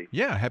Friday.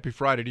 Yeah, happy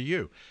Friday to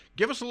you.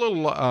 Give us a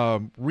little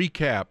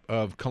recap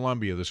of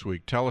Columbia this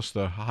week. Tell us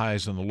the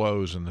highs and the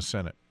lows in the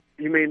Senate.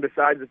 You mean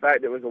besides the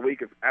fact that it was a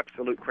week of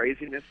absolute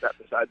craziness?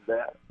 Besides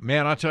that,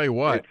 man, I tell you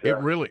what, it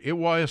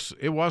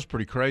was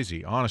pretty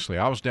crazy. Honestly,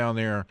 I was down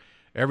there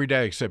every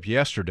day except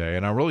yesterday,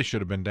 and I really should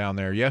have been down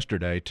there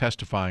yesterday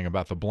testifying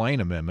about the Blaine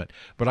Amendment.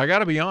 But I got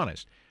to be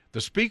honest,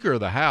 the Speaker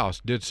of the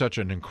House did such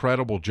an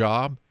incredible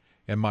job,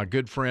 and my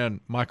good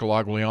friend Michael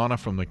Aguiliana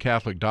from the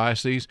Catholic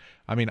Diocese.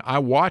 I mean, I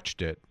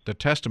watched it, the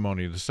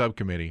testimony of the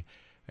subcommittee,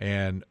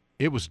 and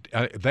it was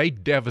they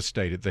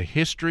devastated the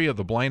history of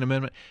the Blaine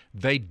Amendment.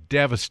 They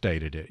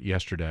devastated it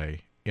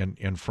yesterday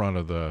in front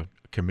of the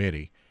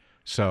committee.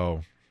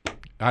 So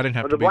I didn't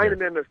have to be there. The Blaine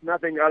Amendment is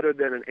nothing other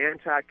than an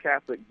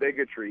anti-Catholic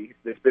bigotry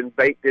that's been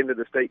baked into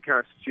the state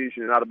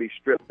constitution and ought to be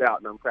stripped out.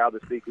 And I'm proud the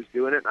Speaker's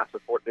doing it, and I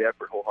support the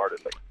effort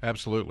wholeheartedly.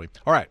 Absolutely.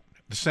 All right,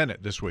 the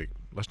Senate this week.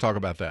 Let's talk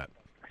about that.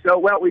 So,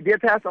 well, we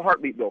did pass the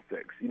heartbeat bill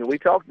fix. You know, we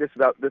talked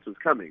about this was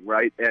coming,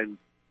 right? And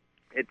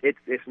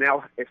it's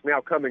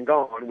now come and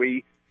gone.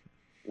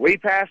 We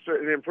passed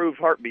an improved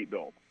heartbeat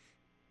bill.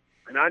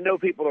 And I know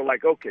people are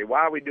like, okay,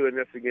 why are we doing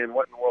this again?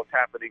 What in the world's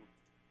happening?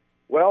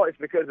 Well, it's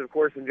because, of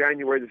course, in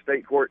January, the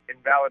state court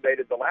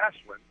invalidated the last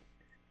one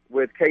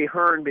with Kay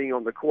Hearn being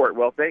on the court.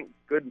 Well, thank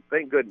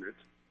goodness.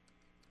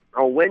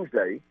 On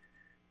Wednesday,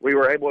 we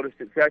were able to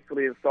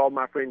successfully install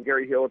my friend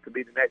Gary Hill to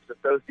be the next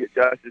Associate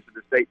Justice of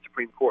the State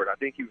Supreme Court. I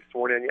think he was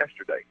sworn in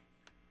yesterday.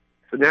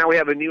 So now we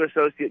have a new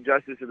Associate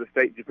Justice of the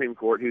State Supreme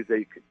Court who's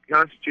a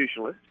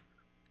constitutionalist,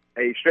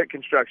 a strict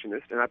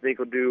constructionist, and I think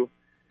will do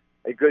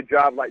a good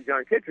job like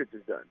John Kittredge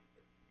has done.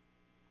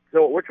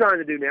 So what we're trying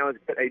to do now is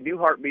get a new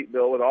heartbeat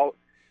bill with all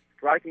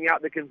striking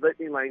out the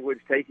conflicting language,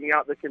 taking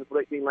out the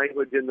conflicting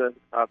language in the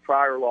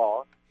prior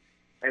law,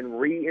 and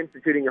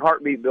reinstituting a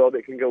heartbeat bill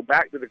that can go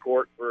back to the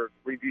court for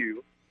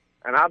review,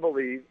 and I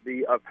believe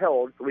be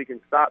upheld so we can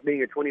stop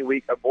being a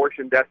 20-week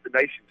abortion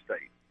destination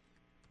state.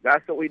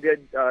 That's what we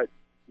did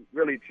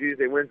really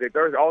Tuesday, Wednesday,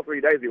 Thursday. All 3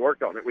 days we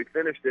worked on it. We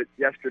finished it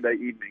yesterday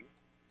evening.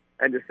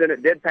 And the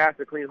Senate did pass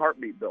a clean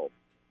heartbeat bill.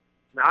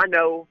 Now, I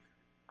know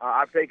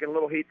I've taken a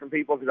little heat from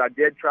people because I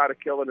did try to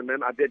kill an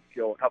amendment. I did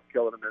help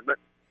kill an amendment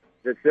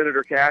that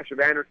Senator Cash of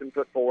Anderson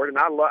put forward. And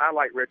I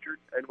like Richard,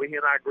 and he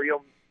and I agree on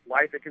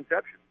life at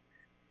conception.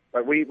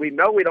 But we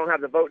know we don't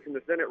have the votes in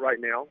the Senate right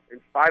now. In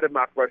spite of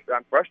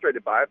I'm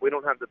frustrated by it. We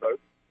don't have the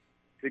votes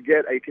to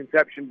get a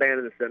conception ban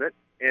in the Senate.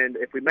 And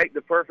if we make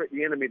the perfect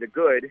the enemy the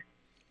good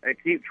and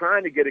keep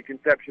trying to get a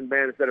conception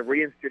ban instead of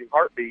reinstituting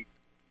heartbeat,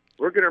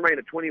 we're going to remain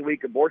a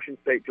 20-week abortion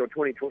state till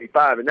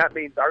 2025, and that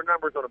means our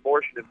numbers on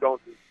abortion have gone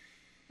from,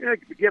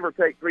 give or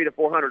take 300 to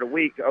 400 a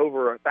week to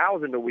over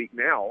 1,000 a week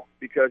now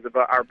because of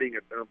our being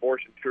an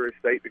abortion tourist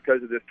state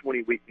because of this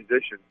 20-week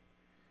position.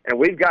 And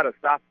we've got to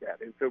stop that.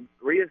 And so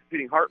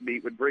reinstituting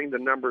heartbeat would bring the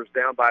numbers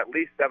down by at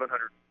least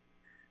 700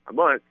 a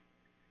month.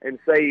 and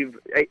save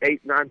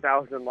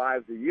 9,000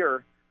 lives a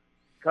year,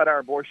 cut our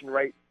abortion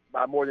rate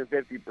by more than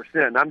 50%.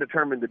 And I'm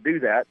determined to do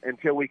that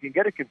until we can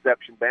get a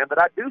conception ban that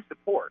I do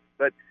support.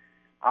 But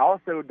I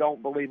also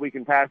don't believe we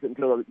can pass it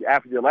until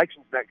after the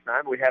elections next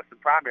time. We have some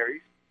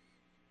primaries,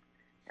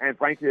 and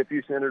frankly, a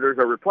few senators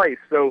are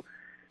replaced. So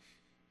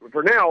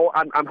for now,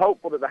 I'm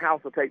hopeful that the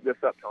House will take this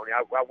up, Tony.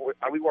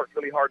 We worked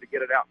really hard to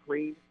get it out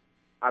clean.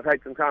 I've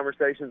had some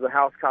conversations with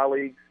House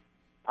colleagues.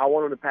 I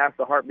want them to pass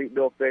the heartbeat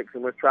bill fix,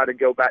 and let's try to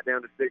go back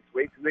down to 6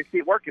 weeks. And they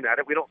keep working at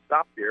it. We don't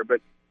stop there,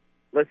 but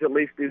let's at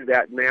least do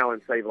that now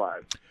and save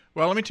lives.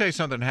 Well, let me tell you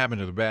something that happened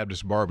to the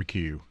Baptist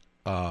barbecue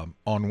on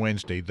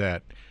Wednesday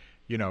that,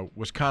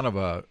 was kind of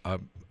a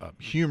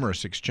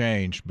humorous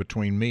exchange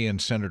between me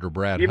and Senator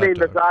Brad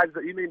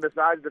Hutto. You mean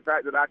besides the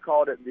fact that I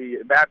called it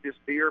the Baptist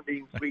beer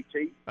being sweet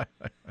tea?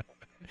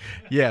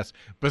 Yes.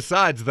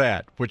 Besides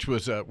that, which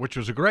was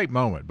a great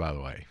moment, by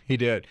the way.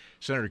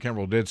 Senator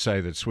Kimbrell did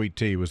say that sweet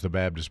tea was the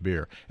Baptist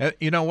beer.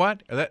 You know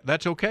what?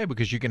 That's okay,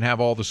 because you can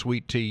have all the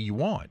sweet tea you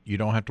want. You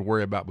don't have to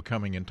worry about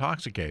becoming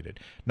intoxicated.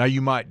 Now,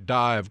 you might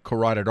die of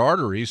carotid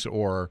arteries,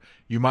 or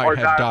you might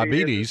have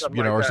diabetes,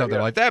 or something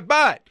like that.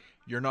 But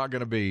you're not going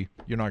to be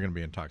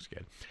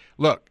intoxicated.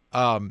 Look,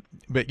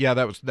 but yeah,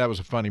 that was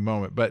a funny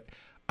moment. But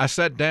I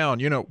sat down.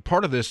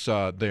 Part of this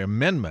the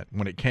amendment,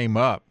 when it came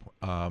up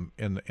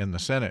in the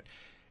Senate,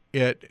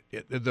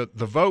 the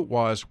vote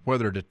was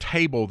whether to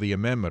table the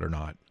amendment or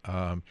not.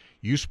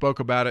 You spoke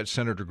about it.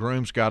 Senator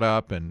Grooms got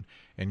up and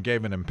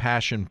gave an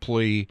impassioned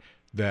plea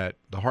that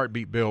the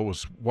heartbeat bill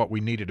was what we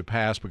needed to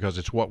pass because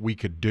it's what we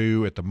could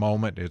do at the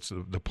moment. It's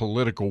the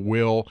political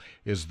will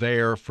is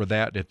there for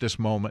that at this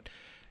moment.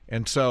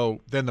 And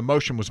so then the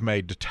motion was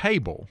made to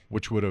table,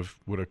 which would have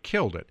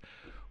killed it.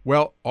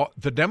 Well,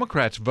 the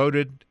Democrats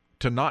voted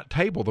to not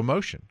table the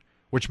motion,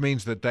 which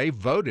means that they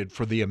voted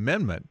for the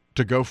amendment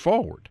to go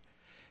forward.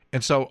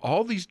 And so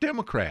all these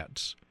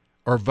Democrats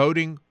are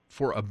voting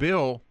for a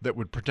bill that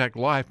would protect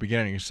life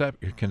beginning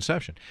at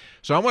conception.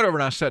 So I went over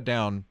and I sat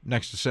down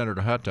next to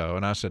Senator Hutto,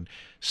 and I said,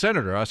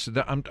 Senator,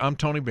 I'm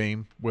Tony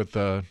Beam with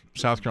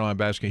South Carolina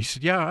Baptist. He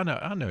said, yeah,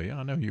 I know you.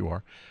 I know you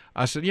are.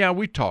 I said, yeah,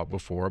 we talked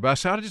before. But I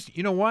said,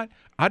 you know what?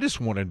 I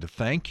just wanted to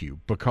thank you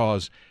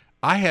because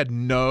I had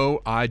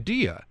no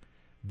idea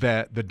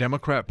that the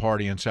Democrat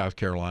Party in South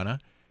Carolina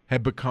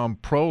had become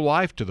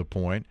pro-life to the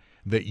point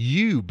that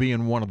you,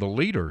 being one of the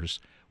leaders,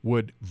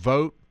 would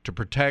vote to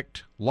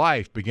protect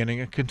life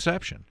beginning at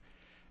conception.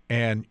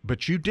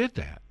 But you did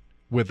that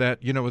with that,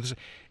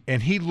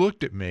 and he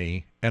looked at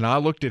me and I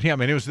looked at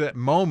him, and it was that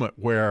moment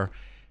where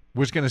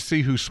was going to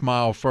see who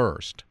smiled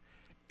first.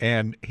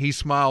 And he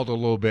smiled a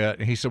little bit,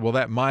 and he said, well,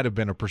 that might have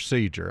been a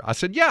procedure. I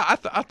said, yeah,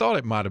 I thought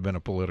it might have been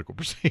a political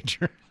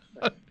procedure.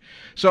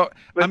 So,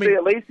 but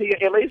at least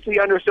he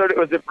understood it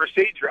was a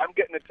procedure. I'm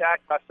getting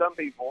attacked by some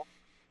people.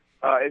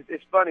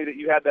 It's funny that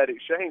you had that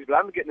exchange, but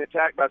I'm getting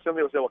attacked by some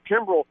people who say, well,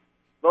 Kimbrell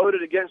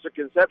voted against a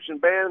conception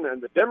ban,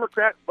 and the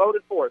Democrats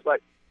voted for it. It's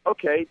like,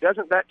 okay,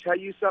 doesn't that tell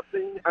you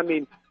something? I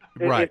mean,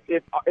 right.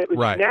 It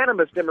was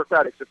unanimous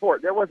Democratic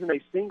support. There wasn't a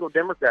single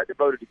Democrat that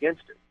voted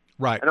against it.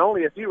 Right. And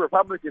only a few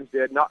Republicans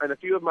did, and a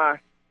few of my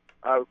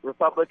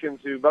Republicans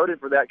who voted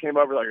for that came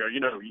over like,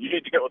 you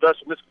need to get with us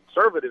from this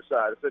conservative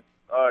side. I said,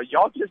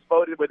 y'all just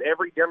voted with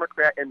every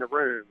Democrat in the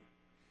room,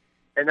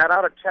 and that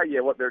ought to tell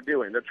you what they're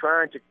doing. They're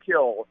trying to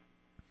kill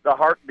the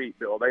heartbeat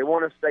bill. They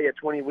want to stay a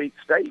 20-week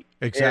state.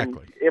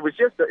 Exactly. And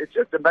it's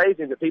just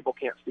amazing that people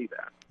can't see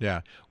that.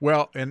 Yeah.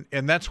 Well, and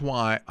that's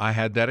why I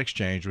had that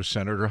exchange with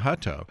Senator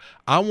Hutto.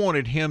 I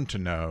wanted him to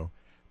know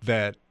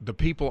that the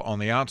people on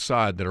the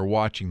outside that are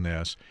watching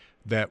this,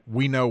 that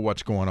we know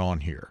what's going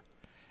on here.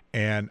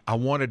 And I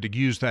wanted to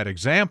use that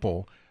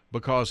example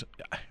because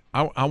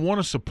I want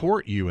to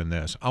support you in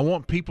this. I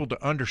want people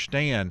to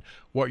understand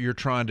what you're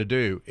trying to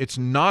do. It's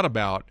not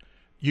about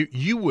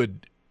you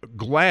would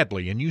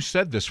gladly, and you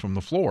said this from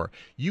the floor,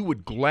 you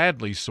would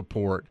gladly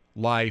support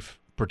life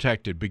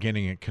protected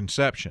beginning at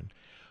conception.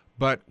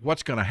 But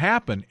what's going to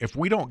happen if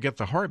we don't get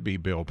the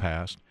heartbeat bill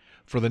passed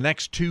for the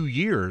next 2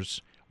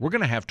 years, we're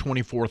going to have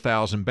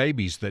 24,000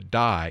 babies that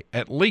die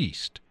at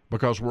least,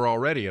 because we're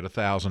already at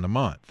 1,000 a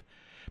month,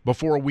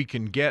 before we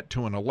can get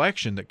to an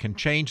election that can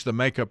change the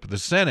makeup of the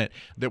Senate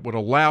that would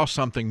allow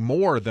something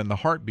more than the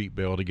heartbeat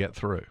bill to get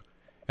through.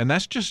 And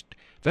that's just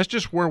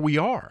where we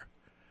are.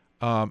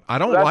 I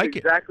don't like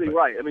it. That's exactly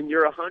right. I mean,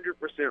 you're 100%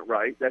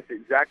 right. That's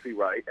exactly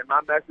right. And my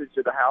message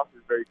to the House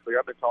is very clear.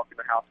 I've been talking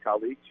to House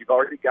colleagues. You've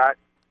already got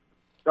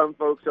some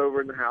folks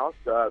over in the House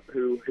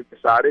who have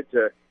decided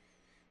to,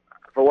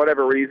 for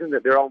whatever reason,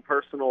 that their own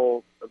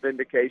personal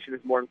vindication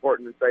is more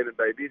important than saving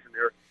babies, and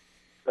they're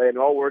saying,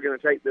 "Oh, we're going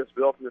to take this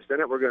bill from the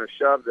Senate. We're going to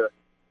shove the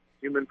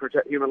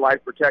Human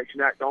Life Protection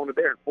Act onto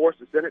there and force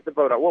the Senate to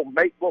vote on. We'll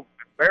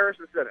embarrass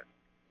the Senate."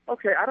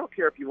 Okay, I don't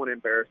care if you want to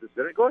embarrass the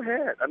Senate. Go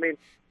ahead. I mean,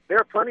 there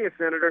are plenty of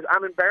senators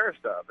I'm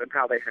embarrassed of and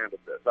how they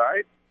handled this. All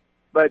right,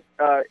 but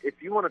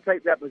if you want to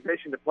take that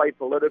position to play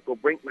political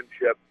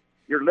brinkmanship,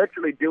 you're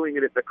literally doing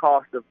it at the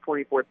cost of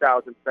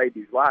 24,000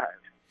 babies' lives.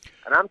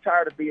 And I'm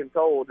tired of being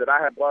told that I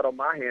have blood on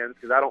my hands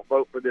because I don't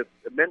vote for this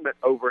amendment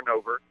over and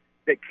over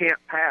that can't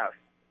pass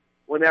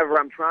whenever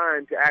I'm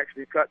trying to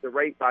actually cut the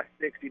rate by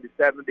 60 to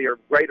 70 or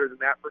greater than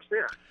that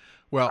percent.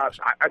 Well,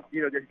 if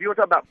you want to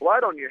talk about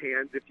blood on your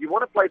hands, if you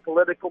want to play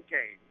political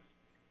games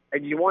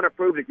and you want to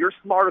prove that you're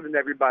smarter than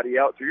everybody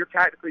else, or you're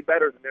tactically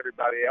better than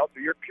everybody else,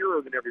 or you're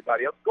purer than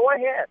everybody else, go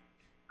ahead.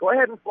 Go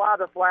ahead and fly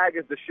the flag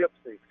as the ship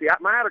sinks. See,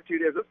 my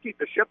attitude is let's keep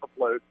the ship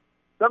afloat.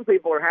 Some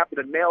people are happy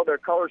to nail their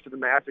colors to the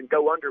mast and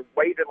go under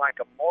waving like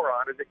a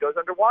moron as it goes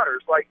underwater.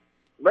 It's like,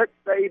 let's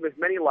save as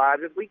many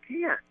lives as we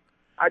can.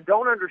 I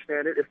don't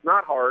understand it. It's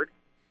not hard.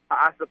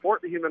 I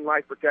support the Human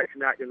Life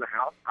Protection Act in the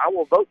House. I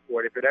will vote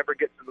for it if it ever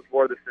gets to the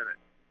floor of the Senate.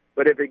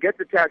 But if it gets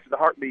attached to the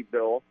heartbeat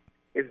bill,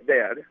 it's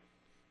dead.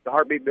 The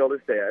heartbeat bill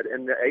is dead,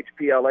 and the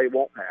HPLA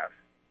won't pass.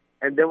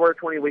 And then we're a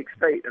 20-week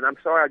state. And I'm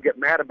sorry I get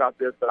mad about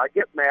this, but I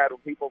get mad when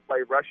people play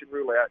Russian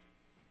roulette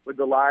with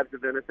the lives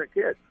of innocent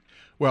kids.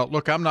 Well,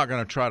 look, I'm not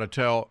going to try to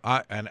tell,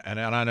 and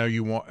I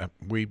know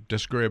we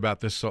disagree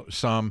about this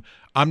some.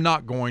 I'm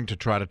not going to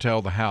try to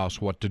tell the House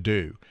what to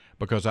do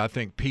because I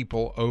think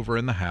people over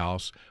in the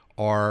House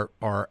are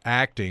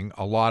acting,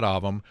 a lot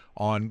of them,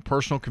 on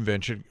personal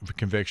conviction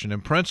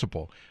and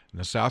principle.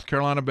 And the South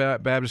Carolina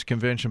Baptist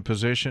Convention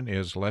position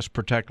is let's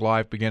protect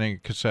life beginning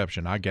at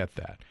conception. I get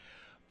that.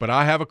 But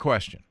I have a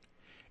question.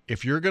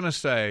 If you're going to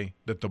say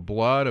that the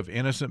blood of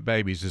innocent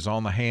babies is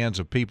on the hands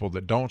of people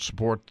that don't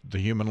support the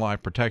Human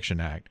Life Protection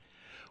Act,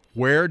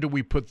 where do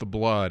we put the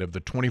blood of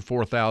the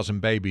 24,000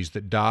 babies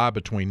that die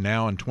between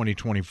now and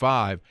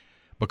 2025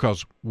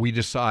 because we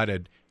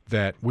decided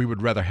that we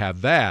would rather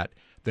have that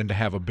than to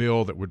have a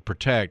bill that would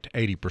protect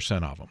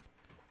 80% of them?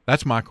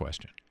 That's my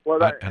question. Well,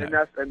 that's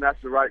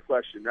the right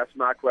question. That's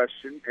my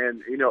question,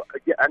 and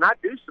and I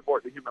do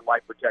support the Human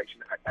Life Protection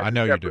Act. I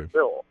know you do.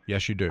 Bill.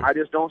 Yes, you do. I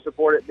just don't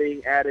support it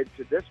being added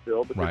to this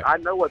bill because right. I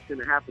know what's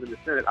going to happen in the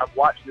Senate. I've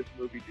watched this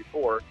movie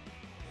before,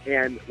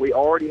 and we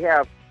already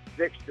have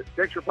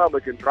six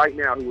Republicans right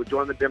now who would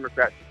join the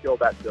Democrats to kill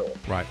that bill.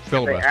 Right,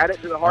 filibuster. If they add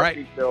it to the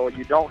heartbeat bill,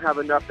 you don't have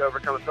enough to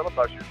overcome a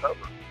filibuster. It's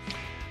over.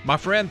 My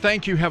friend,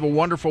 thank you. Have a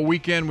wonderful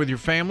weekend with your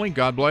family.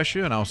 God bless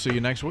you, and I'll see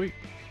you next week.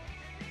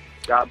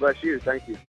 God bless you. Thank you.